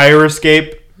on the fire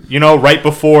escape, you know, right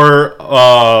before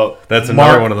that's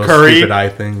another Mark one of those Curry, stupid eye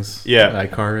things. Yeah.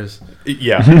 Icarus.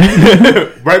 Yeah.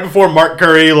 Right before Mark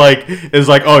Curry, like, is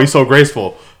like, oh, he's so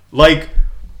graceful. Like,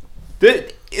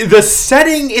 the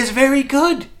setting is very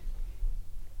good.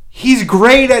 He's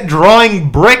great at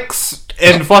drawing bricks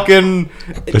and fucking...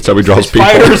 That's how he draws people.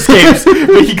 Fire escapes.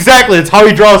 Exactly, that's how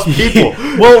he draws people.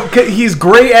 Well, he's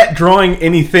great at drawing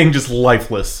anything just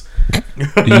lifeless.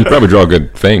 You probably draw a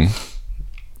good thing.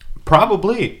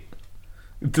 Probably.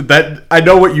 That I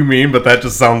know what you mean, but that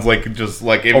just sounds like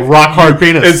a rock hard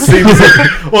penis. It seems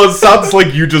like, well, it sounds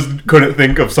like you just couldn't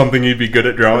think of something you'd be good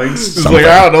at drawing. It's like,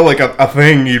 I don't know, like a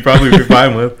thing you'd probably be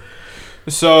fine with.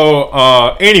 So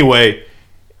anyway,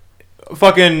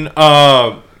 fucking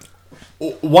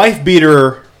wife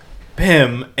beater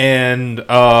Pym and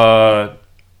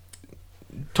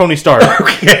Tony Stark.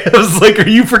 Okay, I was like, are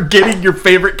you forgetting your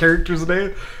favorite character's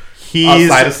name? He's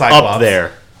up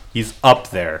there. He's up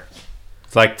there.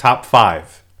 It's like top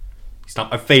 5. He's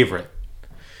not my favorite.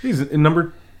 He's in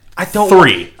number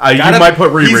 3. You might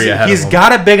put Riri ahead of him. He's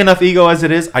got a big enough ego as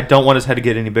it is. I don't want his head to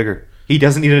get any bigger. He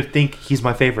doesn't need to think he's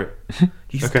my favorite.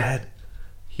 He's dead.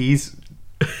 He's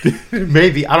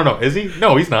maybe. I don't know. Is he?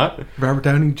 No, he's not. Robert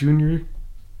Downey Jr. in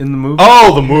the movie.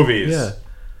 Oh, the movies. Yeah.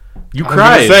 You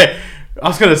cried. I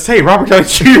was gonna say Robert Downey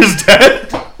Jr. is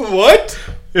dead. What?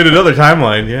 In another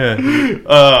timeline,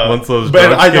 yeah. Once those.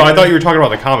 But I thought you were talking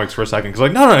about the comics for a second.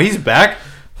 Because no, he's back.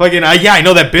 Fucking yeah, I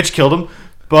know that bitch killed him,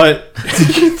 but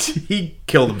he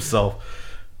killed himself.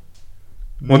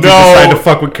 When he decided to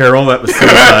fuck with Carol, that was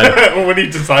suicide. When he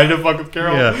decided to fuck with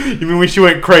Carol? Yeah. You mean when she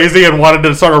went crazy and wanted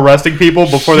to start arresting people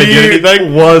before they did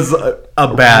anything? Was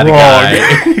a bad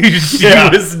guy. She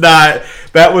was not.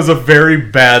 That was a very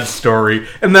bad story.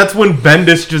 And that's when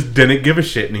Bendis just didn't give a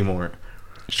shit anymore.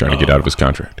 He's trying to get out of his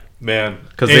contract. Man.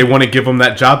 Because they want to give him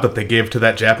that job that they gave to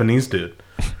that Japanese dude.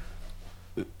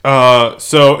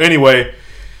 So anyway,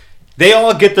 they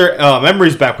all get their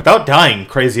memories back without dying,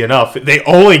 crazy enough. They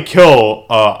only kill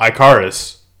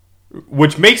Icarus,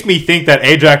 which makes me think that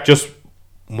Ajax just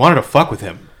wanted to fuck with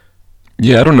him.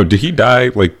 Yeah, I don't know. Did he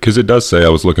die? Like, because it does say, I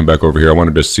was looking back over here, I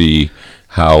wanted to see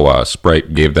how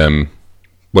Sprite gave them,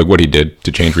 like, what he did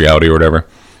to change reality or whatever.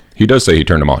 He does say he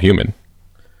turned them all human.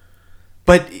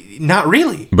 But not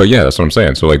really. But yeah, that's what I'm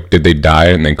saying. So, like, did they die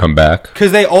and then come back?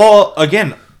 Because they all,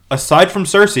 again, aside from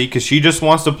Cersei, because she just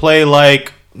wants to play,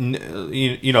 like,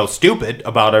 stupid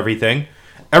about everything.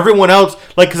 Everyone else,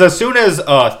 like, because as soon as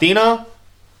Athena,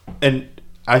 and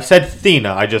I said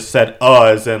Thena, I just said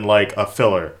as in, like, a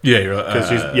filler. Yeah, you're because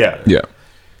she's, yeah. Yeah.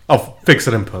 I'll fix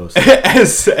it in post.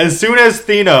 As soon as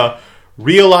Thena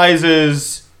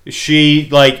realizes she,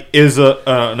 like, is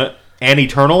an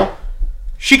eternal,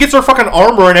 she gets her fucking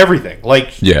armor and everything.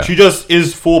 Like, she just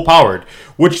is full powered.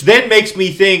 Which then makes me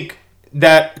think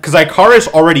that, because Icarus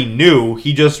already knew,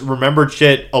 he just remembered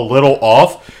shit a little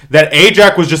off, that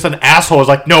Ajax was just an asshole. Was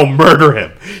like, no, murder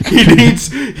him. He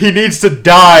needs to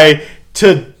die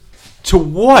to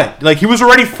what? Like, he was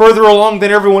already further along than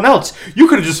everyone else. You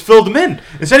could have just filled him in.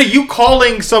 Instead of you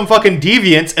calling some fucking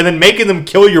deviants and then making them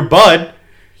kill your bud,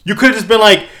 you could have just been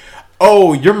like,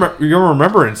 oh, you're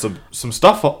remembering some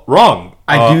stuff wrong,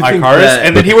 I do think Icarus. that,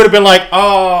 and then he would have been like,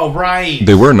 oh, right.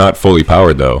 They were not fully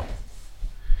powered, though.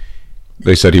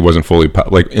 They said he wasn't fully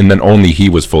and then only he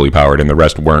was fully powered, and the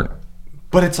rest weren't.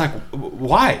 But it's like,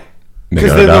 why?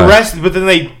 Because the rest, but then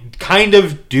they kind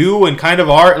of do and kind of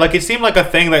are. Like, it seemed like a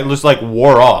thing that just, like,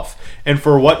 wore off. And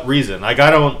for what reason? Like,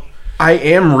 I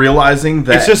am realizing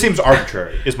that it just seems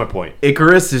arbitrary, is my point.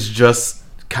 Icarus is just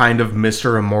kind of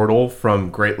Mr. Immortal from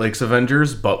Great Lakes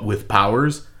Avengers, but with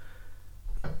powers.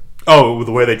 Oh,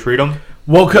 the way they treat him?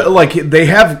 Well, like, they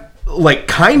have, like,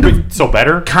 kind of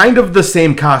the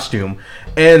same costume,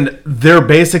 and they're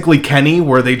basically Kenny,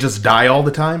 where they just die all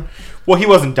the time. Well, he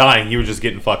wasn't dying; he was just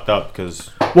getting fucked up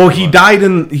because. Well, he died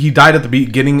at the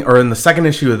beginning, or in the second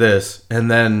issue of this, and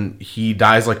then he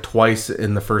dies like twice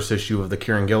in the first issue of the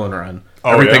Kieran Gillen run.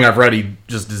 Everything I've read, he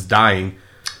just is dying.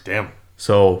 Damn.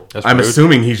 So I'm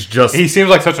assuming he's just. He seems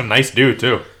like such a nice dude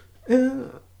too.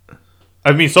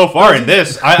 I mean, so far in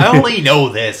this, I only know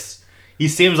this. He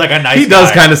seems like a nice guy. He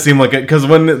does kind of seem like it, because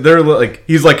when they're like,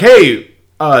 he's like, hey,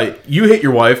 you hit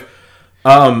your wife.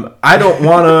 I don't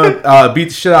want to beat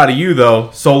the shit out of you,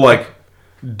 though. So, like,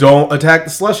 don't attack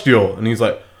the Celestial. And he's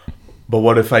like, but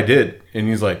what if I did? And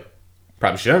he's like,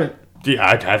 probably shouldn't. Yeah,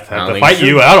 I'd have to fight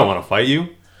you. I don't want to fight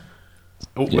you.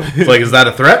 Yeah. It's like, is that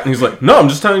a threat? And he's like, no, I'm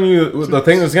just telling you the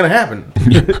thing that's going to happen.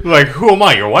 Like, who am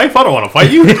I? Your wife? I don't want to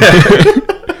fight you.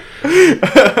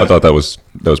 I thought that was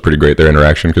pretty great, their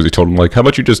interaction, because he told him, like, how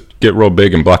about you just get real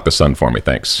big and block the sun for me,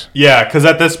 thanks. Yeah, because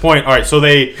at this point, all right, so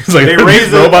they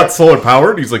raise the robot solar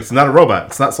powered. He's like, it's not a robot,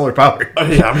 it's not solar powered.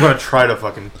 Yeah, I'm gonna try to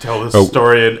fucking tell this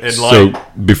story in line. So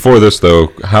before this,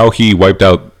 though, how he wiped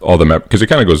out all the because it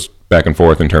kind of goes back and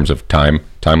forth in terms of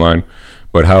timeline,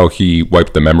 but how he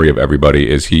wiped the memory of everybody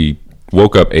is he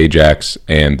woke up Ajax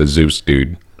and the Zeus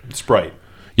dude. Sprite.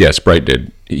 Yeah, Sprite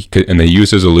did, and they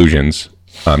used his illusions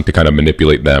to kind of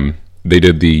manipulate them. They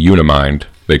did the Unimind,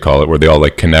 they call it, where they all,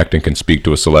 like, connect and can speak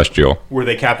to a Celestial. Were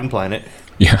they Captain Planet?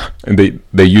 Yeah, and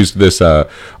they used this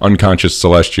unconscious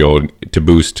celestial to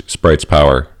boost Sprite's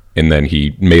power, and then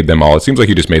he made them all. It seems like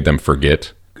he just made them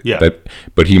forget. Yeah.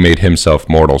 But he made himself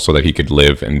mortal so that he could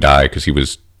live and die because he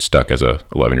was stuck as a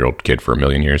 11-year-old kid for a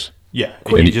million years. Yeah,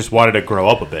 and he just wanted to grow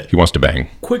up a bit. He wants to bang.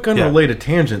 Quick unrelated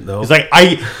tangent though. It's like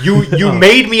you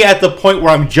made me at the point where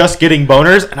I'm just getting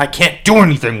boners and I can't do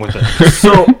anything with it.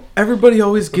 So everybody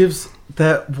always gives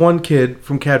that one kid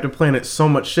from Captain Planet so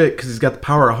much shit because he's got the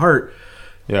power of heart.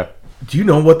 Yeah. Do you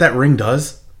know what that ring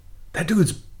does? That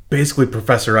dude's basically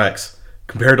Professor X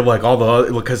compared to like all the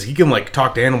other, because he can like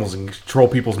talk to animals and control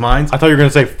people's minds. I thought you were gonna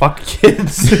say fuck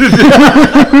kids.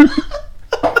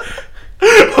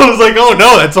 I was like, oh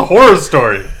no, that's a horror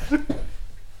story.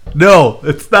 No,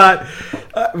 it's not.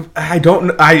 They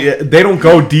don't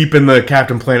go deep in the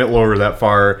Captain Planet lore that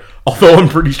far. Although I'm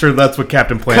pretty sure that's what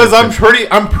Captain Planet. Because I'm pretty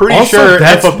Also, sure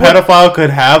that's if a pedophile could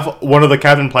have one of the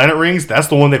Captain Planet rings, that's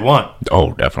the one they'd want.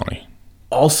 Oh, definitely.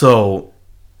 Also,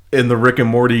 in the Rick and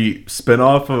Morty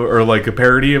spinoff or like a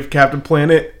parody of Captain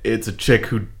Planet, it's a chick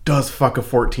who does fuck a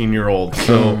 14-year-old.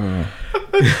 So,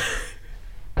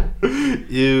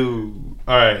 Ew.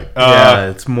 All right.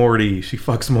 Yeah, it's Morty. She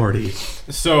fucks Morty.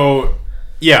 So,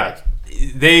 yeah,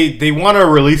 they want to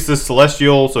release this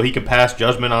Celestial so he can pass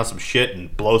judgment on some shit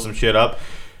and blow some shit up.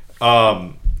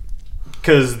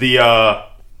 Because the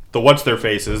what's their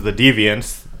faces, the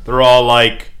deviants, they're all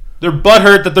like, they're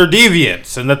butthurt that they're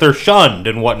deviants and that they're shunned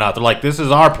and whatnot. They're like, this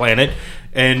is our planet,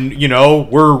 and you know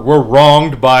we're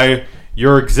wronged by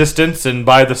your existence and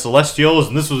by the Celestials,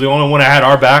 and this was the only one that had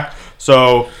our back.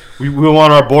 So we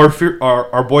want our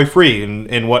boy free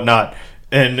and whatnot.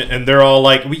 And they're all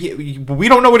like, we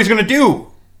don't know what he's gonna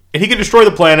do, and he can destroy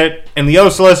the planet. And the other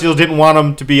Celestials didn't want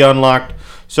him to be unlocked,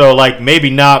 so like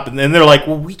maybe not. And then they're like,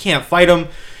 well, we can't fight him.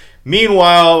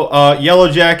 Meanwhile,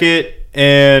 Yellow Jacket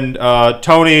and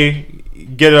Tony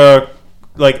get a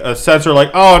sensor like,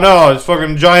 oh no, this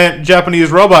fucking giant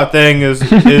Japanese robot thing is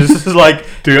like,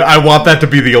 dude, I want that to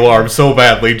be the alarm so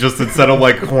badly. Just instead of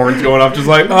like horns going off, just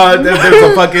like, there's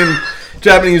a fucking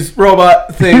Japanese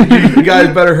robot thing. You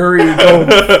guys better hurry and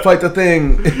go fight the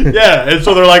thing. Yeah, and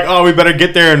so they're like, oh, we better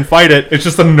get there and fight it. It's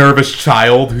just a nervous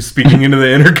child who's speaking into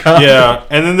the intercom. Yeah,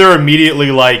 and then they're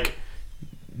immediately like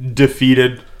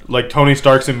defeated. Like Tony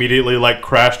Stark's immediately like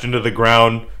crashed into the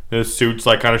ground. His suit's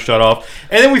like kind of shut off,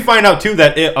 and then we find out too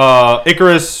that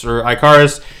Icarus,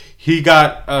 he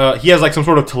has like some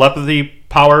sort of telepathy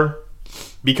power,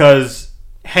 because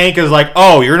Hank is like,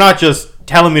 oh, you're not just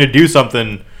telling me to do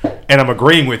something and I'm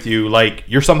agreeing with you, like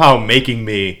you're somehow making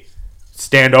me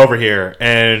stand over here,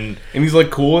 and he's like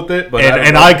cool with it, but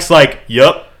and Ike's like,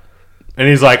 yep, and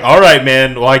he's like, all right,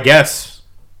 man, well I guess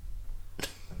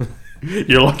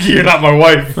you're lucky you're not my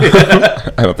wife.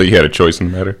 I don't think he had a choice in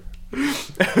the matter.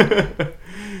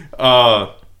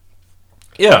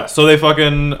 Yeah, so they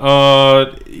fucking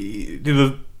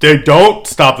they don't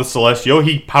stop the Celestial.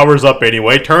 He powers up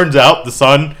anyway. Turns out the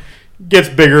sun gets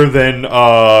bigger than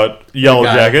Yellow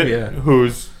Jacket,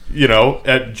 who's, you know,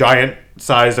 at giant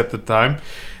size at the time.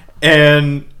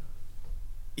 And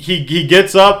he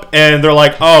gets up and they're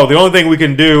like, oh, the only thing we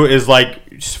can do is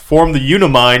like form the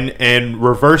Unimind and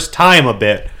reverse time a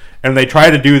bit. And they try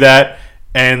to do that,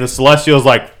 and the Celestial's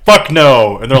like, fuck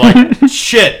no. And they're like,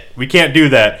 shit, we can't do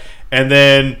that. And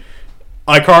then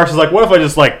Icarus is like, what if I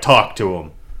just like talk to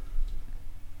him?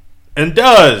 And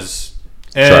does.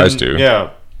 And, tries to.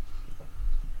 Yeah.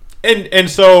 And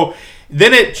so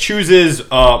then it chooses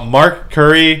Mark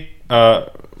Curry,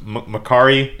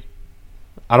 Makari.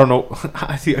 I don't know.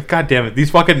 God damn it. These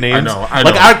fucking names. I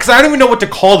know. Because I don't even know what to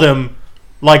call them,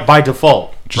 like, by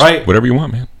default. Just right? Whatever you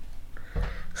want, man.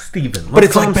 Steven. But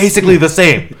it's like basically the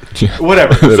same. Yeah,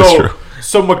 Whatever. that is true.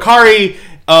 So Makari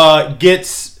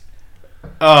gets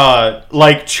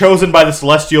like chosen by the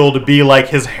Celestial to be like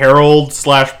his herald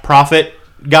 / prophet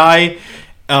guy,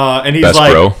 and he's Best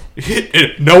like, bro.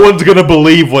 no one's gonna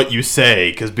believe what you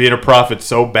say because being a prophet's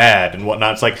so bad and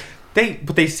whatnot. It's like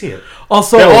they see it.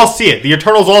 Also, they all see it. The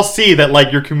Eternals all see that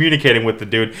like you're communicating with the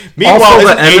dude. Meanwhile, Also,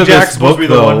 the isn't end of Ajax this supposed to be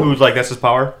book, the one though, who's like, that's his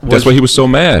power? That's why he was so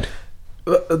mad.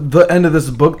 The end of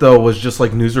this book, though, was just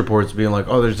like news reports being like,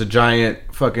 oh, there's a giant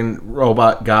fucking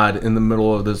robot god in the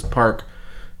middle of this park.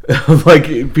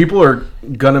 Like, people are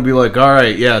gonna be like, all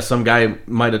right, yeah, some guy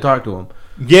might have talked to him.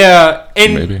 Yeah,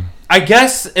 and Maybe. I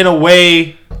guess in a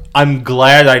way, I'm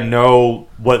glad I know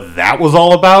what that was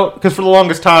all about, because for the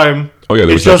longest time, Oh yeah,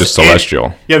 there was just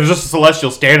Celestial. Yeah, there's just a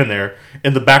Celestial standing there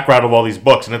in the background of all these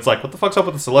books, and it's like, what the fuck's up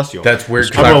with the Celestial? That's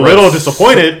weird. I'm a little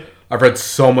disappointed. I've read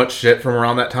so much shit from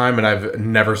around that time, and I've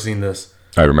never seen this.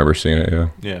 I remember seeing it, yeah.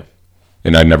 Yeah.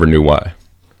 And I never knew why.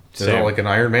 Is it like an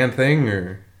Iron Man thing,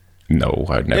 or? No,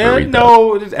 I'd never read that.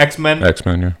 No, it's X-Men.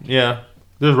 X-Men, yeah. Yeah.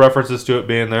 There's references to it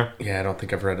being there. Yeah, I don't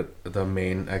think I've read the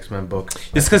main X-Men book.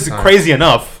 It's because crazy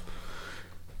enough,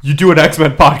 you do an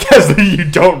X-Men podcast and you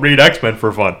don't read X-Men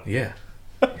for fun. Yeah.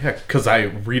 Yeah, because I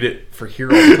read it for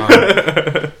here all the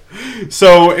time.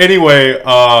 So anyway,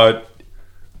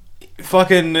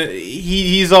 fucking,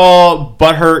 he's all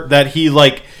butthurt that he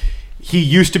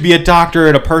used to be a doctor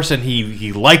and a person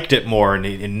he liked it more,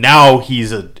 and now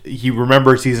he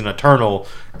remembers he's an Eternal,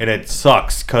 and it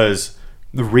sucks because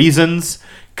the reasons.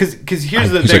 Because here's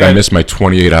the thing. He's like, I miss my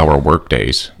 28-hour work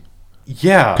days.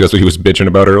 Yeah, that's what he was bitching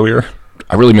about earlier.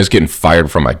 I really miss getting fired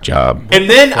from my job. And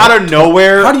then out of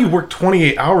nowhere... How do you work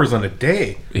 28 hours on a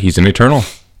day? He's an Eternal.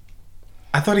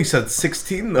 I thought he said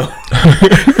 16, though.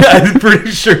 I'm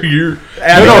pretty sure you're...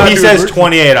 No, he says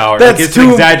 28 hours. That's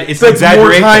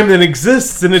more time than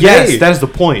exists in a day. Yes, that's the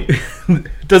point.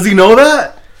 Does he know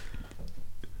that?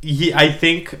 I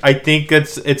think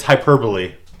it's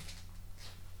hyperbole.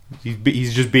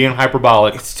 He's just being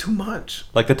hyperbolic. It's too much.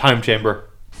 Like the time chamber.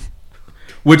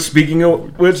 Which, speaking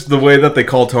of which, the way that they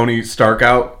call Tony Stark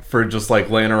out for just like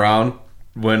laying around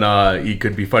when he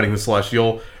could be fighting the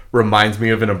Celestial reminds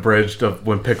me of an abridged of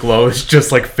when Piccolo is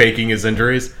just like faking his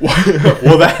injuries.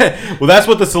 well, that's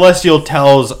what the Celestial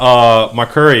tells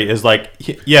Makuri is like.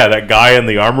 Yeah, that guy in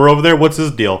the armor over there. What's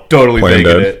his deal? Totally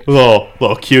faking it.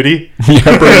 Little cutie.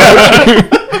 Yeah,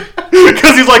 pretty much.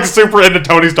 Because he's like super into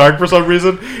Tony Stark for some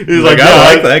reason. He's like,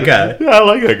 I like that guy. Yeah, I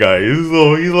like that guy. He's a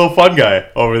little fun guy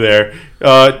over there.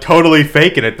 Totally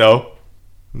faking it though.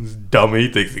 This dummy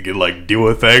thinks he can like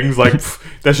do things like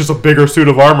that's just a bigger suit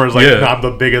of armor. It's like I'm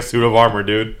the biggest suit of armor,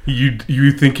 dude.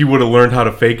 You think he would have learned how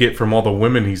to fake it from all the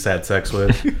women he's had sex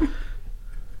with?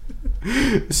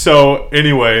 So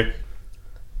anyway,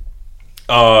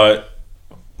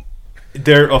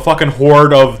 they're a fucking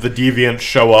horde of the deviants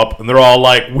show up, and they're all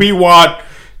like, "We want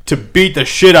to beat the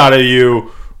shit out of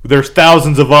you. There's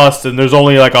thousands of us, and there's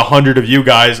only like 100 of you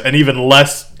guys, and even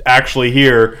less actually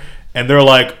here." And they're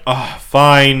like,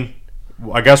 "Fine,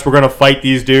 I guess we're gonna fight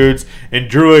these dudes." And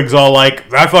Druig's all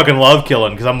like, "I fucking love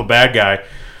killing because I'm a bad guy."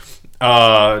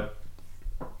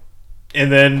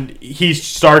 And then he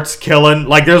starts killing.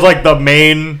 Like, there's like the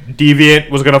main deviant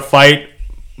was gonna fight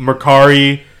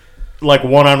Makuri like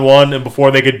one-on-one, and before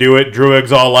they could do it,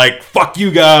 Druig's all like, "Fuck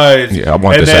you guys." Yeah, I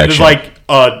want and this then action. There's like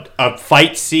a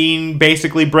fight scene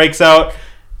basically breaks out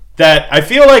that I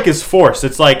feel like is forced.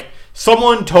 It's like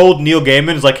someone told Neil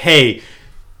Gaiman, is like, "Hey,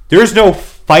 there's no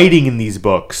fighting in these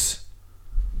books.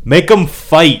 Make them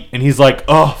fight." And he's like,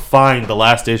 "Oh, fine, the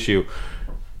last issue."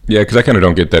 Yeah, because I kind of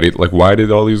don't get that. Like, why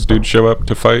did all these dudes show up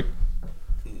to fight?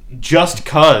 Just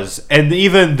cause. And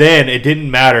even then it didn't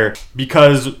matter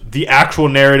because the actual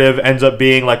narrative ends up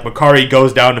being like Makuri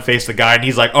goes down to face the guy and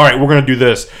he's like, "Alright, we're gonna do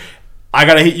this. I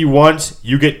gotta hit you once,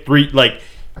 you get 3, like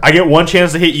I get 1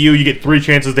 chance to hit you, you get 3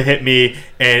 chances to hit me,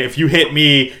 and if you hit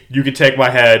me, you can take my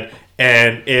head,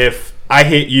 and if I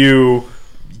hit you,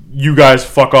 you guys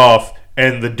fuck off."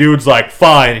 And the dude's like,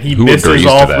 "Fine." And he misses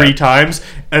all 3 times,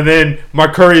 and then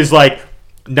Makuri's like,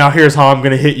 "Now here's how I'm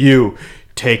gonna hit you.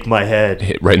 Take my head."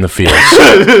 Hit right in the feels.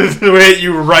 Hit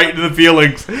you right in the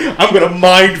feelings. I'm gonna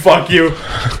mind fuck you.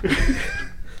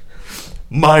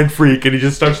 Mind freak, and he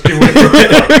just starts doing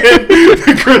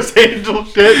the Chris Angel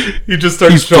shit. He just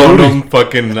starts showing them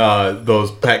fucking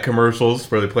those pet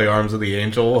commercials where they play Arms of the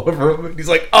Angel over him. He's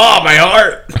like, "Oh, my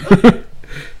heart."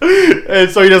 And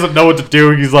so he doesn't know what to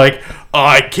do. He's like, "Oh,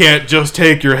 I can't just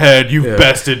take your head. You've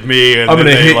bested me." And I'm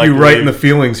gonna hit you right in the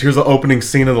feelings. Here's the opening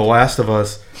scene of The Last of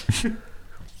Us.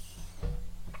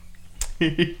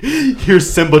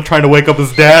 Here's Simba trying to wake up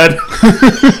his dad.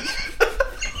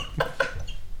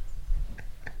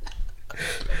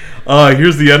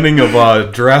 Here's the ending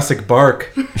of Jurassic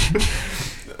Park.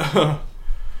 I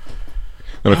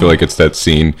don't feel like it's that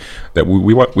scene that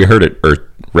we heard it or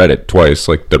read it twice,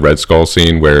 like the Red Skull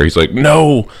scene where he's like,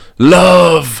 "No,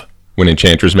 love." When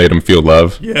Enchantress made him feel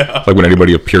love. Yeah. Like when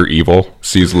anybody of pure evil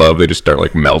sees love, they just start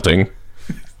like melting.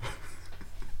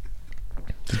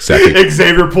 Exactly.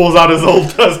 Xavier pulls out his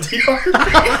old dusty heart.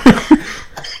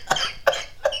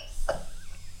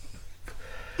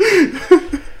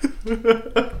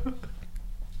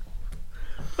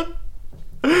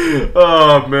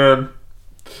 Oh man.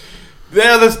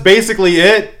 Yeah, that's basically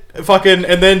it. Fucking,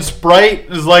 and then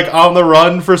Sprite is like on the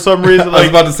run for some reason. I was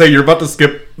about to say, you're about to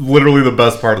skip literally the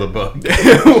best part of the book.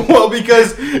 Well,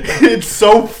 because it's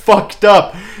so fucked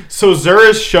up. So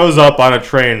Zurus shows up on a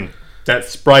train that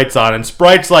Sprite's on, and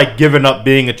Sprite's like giving up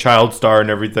being a child star and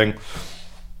everything.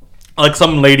 Like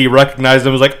some lady recognized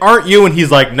him, was like, "Aren't you?" And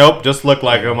he's like, "Nope, just look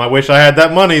like him. I wish I had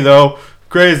that money though."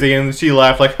 crazy. And she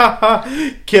laughed like, ha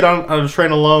ha, kid on a train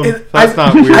alone. And That's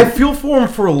not weird. I feel for him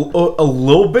for a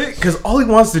little bit because all he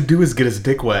wants to do is get his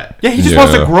dick wet. Yeah, he just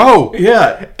wants to grow.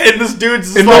 Yeah. And this dude's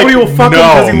just And like, nobody will fuck him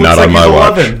because he looks not like on he's my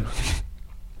watch. 11.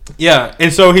 Yeah,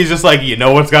 and so he's just like, you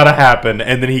know what's got to happen,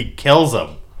 and then he kills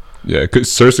him. Yeah, because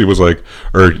Cersei was like,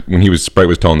 or when Sprite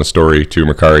was telling the story to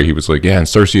Makari, he was like, yeah, and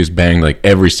Cersei is banging like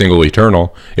every single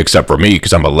Eternal except for me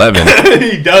because I'm 11.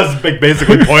 He does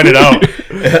basically point it out.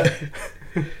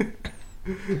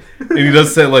 And he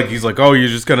does say, like, he's like, oh, you're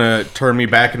just going to turn me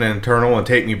back into an Eternal and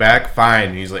take me back? Fine.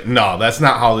 And he's like, no, that's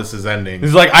not how this is ending.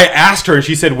 He's like, I asked her, and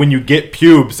she said, when you get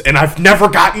pubes, and I've never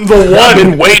gotten the one. I've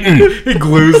been waiting. He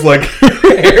glues, like,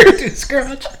 hair to his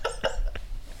crotch.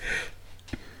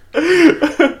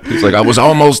 He's like, I was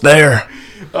almost there.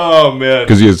 Oh, man.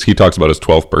 Because he talks about his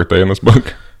 12th birthday in this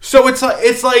book. So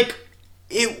it's like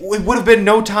it would have been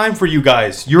no time for you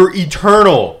guys. You're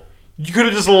eternal. You could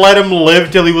have just let him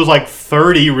live till he was like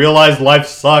 30, realized life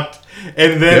sucked,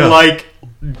 and then like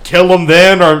kill him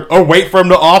then, or wait for him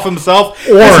to off himself.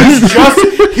 Or he's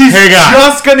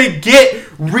just gonna get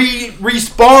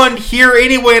respawned here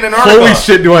anyway in an article. Holy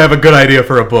shit, do I have a good idea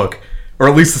for a book. Or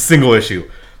at least a single issue.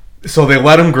 So they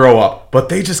let him grow up, but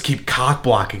they just keep cock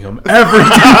blocking him every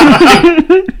time.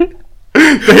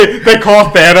 They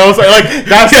call Thanos. Like,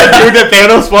 that's the dude that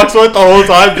Thanos fucks with the whole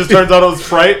time. Just turns out it was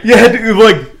Sprite. Yeah, dude,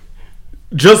 like,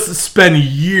 just spend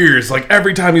years, like,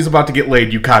 every time he's about to get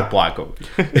laid, you cock block him.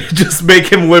 Just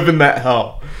make him live in that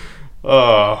hell.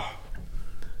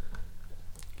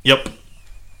 Yep.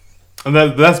 And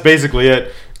that's basically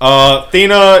it.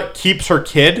 Athena keeps her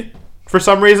kid for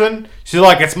some reason. She's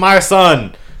like, it's my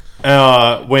son.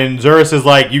 When Zerus is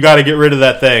like, you got to get rid of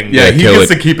that thing. Yeah, he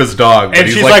gets to keep his dog. And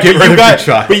she's like, get rid of your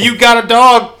child. But you got a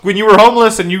dog when you were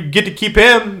homeless, and you get to keep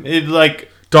him. It's like,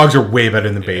 dogs are way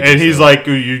better than babies. and he's like,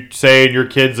 you saying your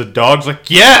kid's a dog? He's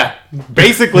like, yeah,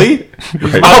 basically.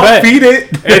 I'll feed it.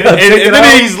 And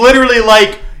then he's literally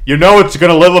like, you know, it's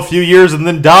going to live a few years and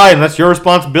then die, and that's your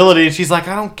responsibility. And she's like,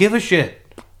 I don't give a shit.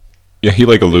 Yeah, he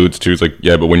like alludes to, he's like,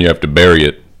 yeah, but when you have to bury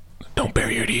it, don't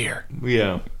bury it here.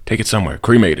 Yeah. Take it somewhere.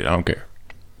 Cremate it. I don't care.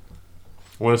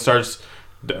 When it starts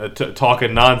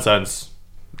talking nonsense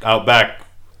out back.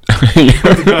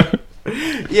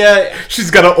 Yeah. She's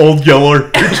got an old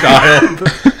yellow child.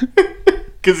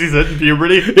 Because he's hitting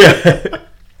puberty? Yeah.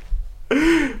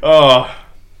 Oh.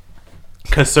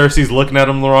 Because Cersei's looking at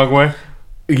him the wrong way?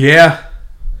 Yeah.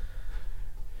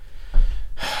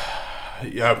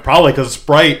 Yeah, probably because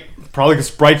Sprite. Probably because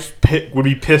Sprite would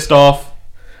be pissed off.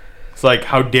 It's like,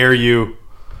 how dare you?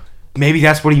 Maybe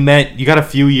that's what he meant. You got a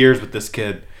few years with this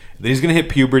kid. Then he's going to hit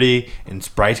puberty, and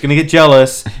Sprite's going to get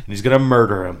jealous, and he's going to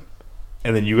murder him.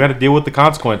 And then you got to deal with the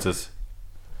consequences.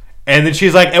 And then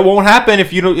she's like, it won't happen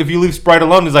if you leave Sprite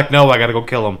alone. He's like, no, I got to go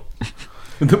kill him.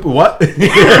 What?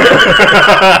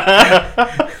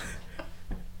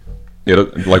 Yeah,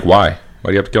 like why? Why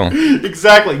do you have to kill him?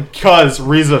 Exactly, because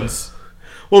reasons.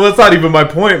 Well, that's not even my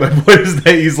point. My point is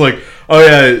that he's like, oh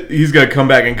yeah, he's gonna come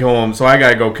back and kill him, so I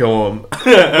gotta go kill him.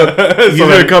 He's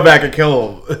gonna come back and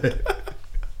kill him.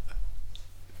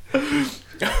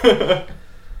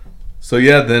 So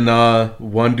yeah, then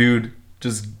one dude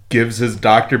just gives his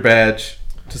doctor badge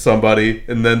to somebody,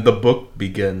 and then the book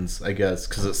begins, I guess,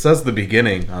 because it says the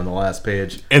beginning on the last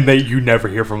page. And you never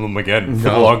hear from them again for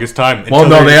the longest time. Well,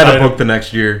 no, they had a book the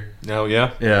next year. No,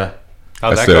 yeah? Yeah.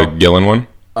 How'd That's that the go? Gillen one?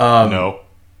 No.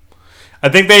 I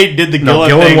think they did the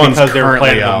Gillen thing because they were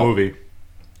playing the movie.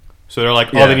 So they're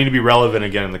like, they need to be relevant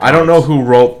again in the comics. I don't know who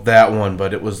wrote that one,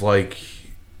 but it was like...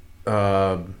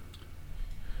 I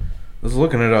was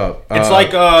looking it up. It's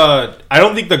like, I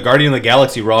don't think the Guardian of the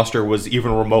Galaxy roster was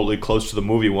even remotely close to the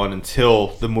movie one until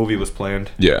the movie was planned.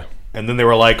 Yeah. And then they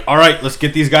were like, all right, let's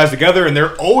get these guys together, and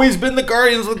they're always been the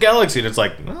Guardians of the Galaxy. And it's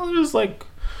like, well, there's like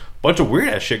a bunch of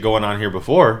weird-ass shit going on here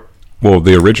before. Well,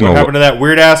 the original... What happened to that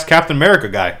weird-ass Captain America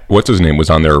guy? What's his name was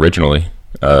on there originally?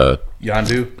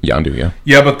 Yondu? Yondu, yeah.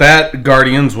 Yeah, but that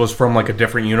Guardians was from like a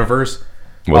different universe.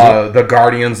 The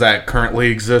Guardians that currently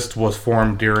exist was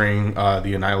formed during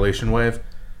the Annihilation Wave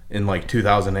in like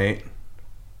 2008.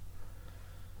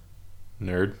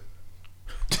 Nerd.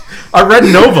 I read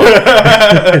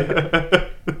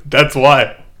Nova. That's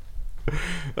why.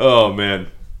 Oh, man.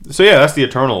 So, yeah, that's the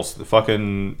Eternals. The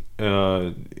fucking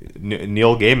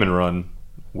Neil Gaiman run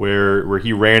where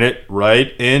he ran it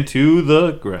right into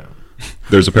the ground.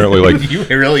 There's apparently like... You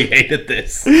really hated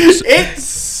this. It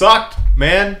sucked,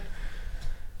 man.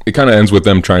 It kind of ends with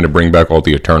them trying to bring back all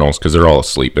the Eternals because they're all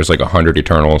asleep. There's like 100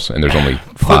 Eternals and there's only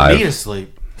 5. Put me to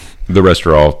sleep. The rest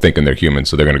are all thinking they're human,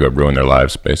 so they're going to go ruin their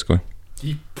lives, basically.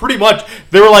 Pretty much.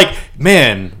 They were like,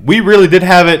 man, we really did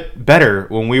have it better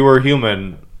when we were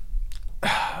human.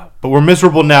 But we're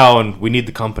miserable now and we need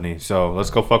the company. So let's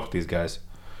go fuck with these guys.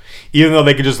 Even though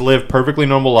they could just live perfectly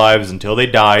normal lives until they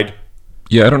died.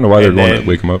 Yeah, I don't know why they're going to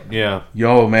wake them up. Yeah.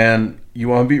 Yo, man, you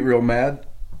want to be real mad?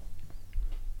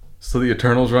 So the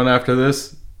Eternals run after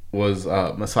this was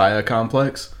Messiah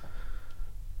Complex.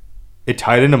 It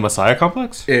tied into Messiah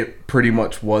Complex? It pretty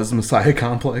much was Messiah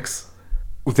Complex.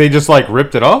 They just like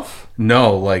ripped it off?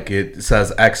 No, like it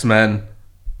says X-Men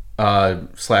 /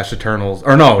 Eternals.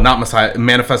 Or no, not Messiah.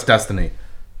 Manifest Destiny.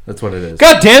 That's what it is.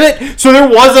 God damn it! So there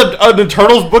was an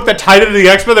Eternals book that tied into the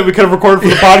X-Men that we could have recorded for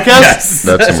the podcast? Yes.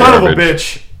 That's some Son of a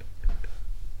garbage.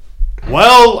 bitch.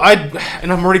 Well,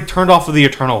 I'm already turned off of the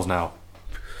Eternals now.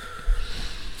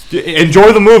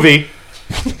 Enjoy the movie.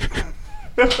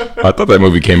 I thought that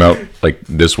movie came out like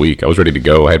this week. I was ready to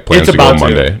go. I had plans It's to go about to.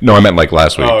 Monday. No, I meant like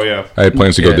last week. Oh, yeah. I had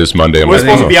plans to go Yeah. this Monday. It I'm was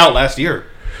like, supposed oh. to be out last year.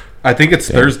 I think it's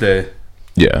Thursday,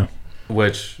 Yeah.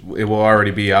 which it will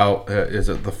already be out. Is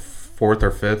it the 4th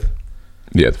or 5th?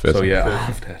 Yeah, the 5th. So yeah, I'll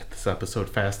have to edit this episode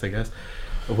fast, I guess.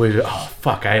 Wait, oh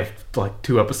fuck! I have like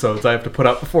 2 episodes I have to put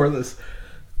out before this.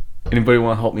 Anybody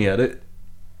want to help me edit?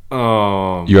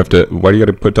 You have to. Why do you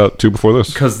got to put out 2 before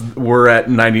this? Because we're at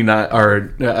 99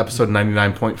 or episode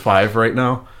 99.5 right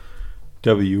now.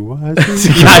 WY.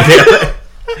 God damn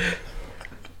it!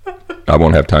 I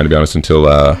won't have time to be honest until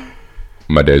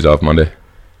my day's off Monday.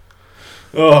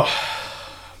 Oh,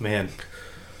 man.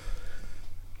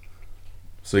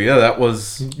 So yeah, that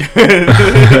was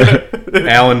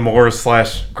Alan Moore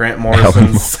 / Grant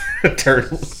Morrison's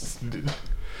Turtles.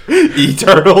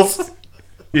 E-Turtles.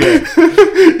 Yeah,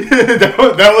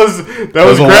 that was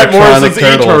Those Grant electronic Morrison's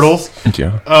turtles. E-Turtles.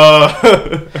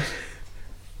 Yeah.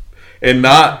 and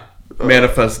not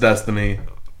Manifest Destiny,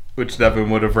 which Devin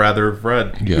would have rather have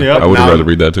read. Yeah. Yep. I would have Now- rather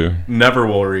read that too. Never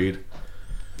will read.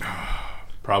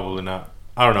 Probably not.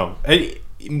 I don't know.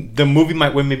 The movie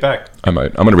might win me back. I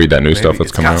might. I'm gonna read that new stuff that's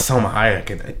It's coming got out. Selma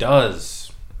Hayek in it. It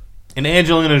does. And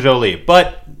Angelina Jolie.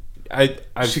 But I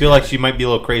feel like she might be a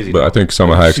little crazy. But I think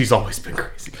Selma Hayek. She's always been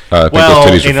crazy. I think Well,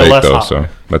 those titties in are a fake less though, hot- so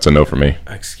that's a no for me.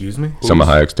 Excuse me? Selma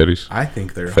Hayek's titties. I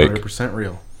think they're Fake. 100%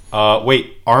 real.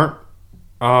 Wait, aren't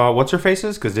what's her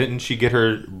faces? Because didn't she get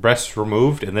her breasts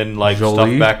removed and then like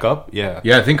Jolie? stuffed back up? Yeah.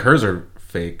 Yeah, I think hers are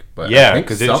fake. But Yeah, I think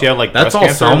because didn't she have like that's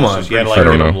breast all cancer? Selma. So she had I like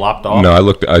don't them know. lopped off. No,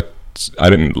 I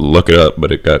didn't look it up,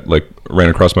 but it got like ran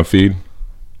across my feed.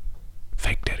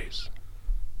 Fake titties.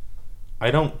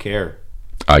 I don't care.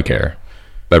 I care.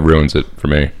 That ruins it for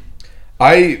me.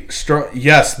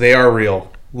 Yes, they are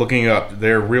real. Looking up,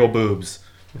 they're real boobs.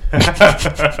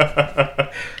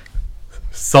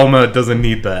 Selma doesn't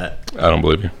need that. I don't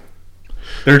believe you.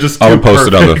 They're just. I'll too post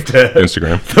it on the perfect.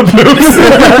 Instagram.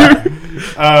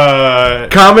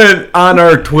 Comment on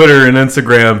our Twitter and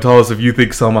Instagram. Tell us if you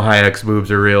think Selma Hayek's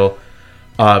boobs are real.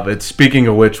 But speaking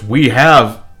of which, we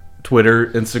have Twitter,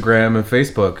 Instagram, and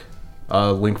Facebook.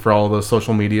 Link for all of those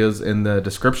social medias in the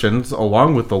descriptions,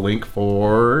 along with the link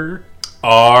for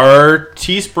Our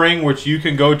Teespring, which you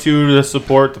can go to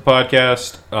support the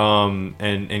podcast,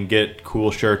 and get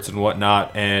cool shirts and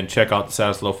whatnot, and check out the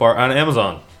Saddest Low Far on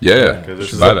Amazon. Yeah, this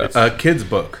should is buy that. a kid's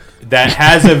book. That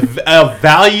has a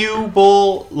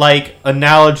valuable like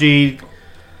analogy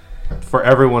for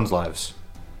everyone's lives,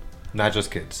 not just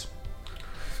kids.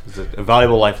 It's a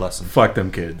valuable life lesson. Fuck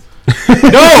them kids.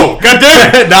 No,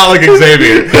 goddamn! Not like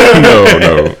Xavier.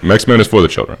 No. X-Men is for the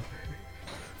children.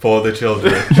 For the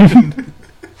children.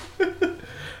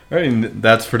 All right, and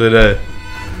that's for today.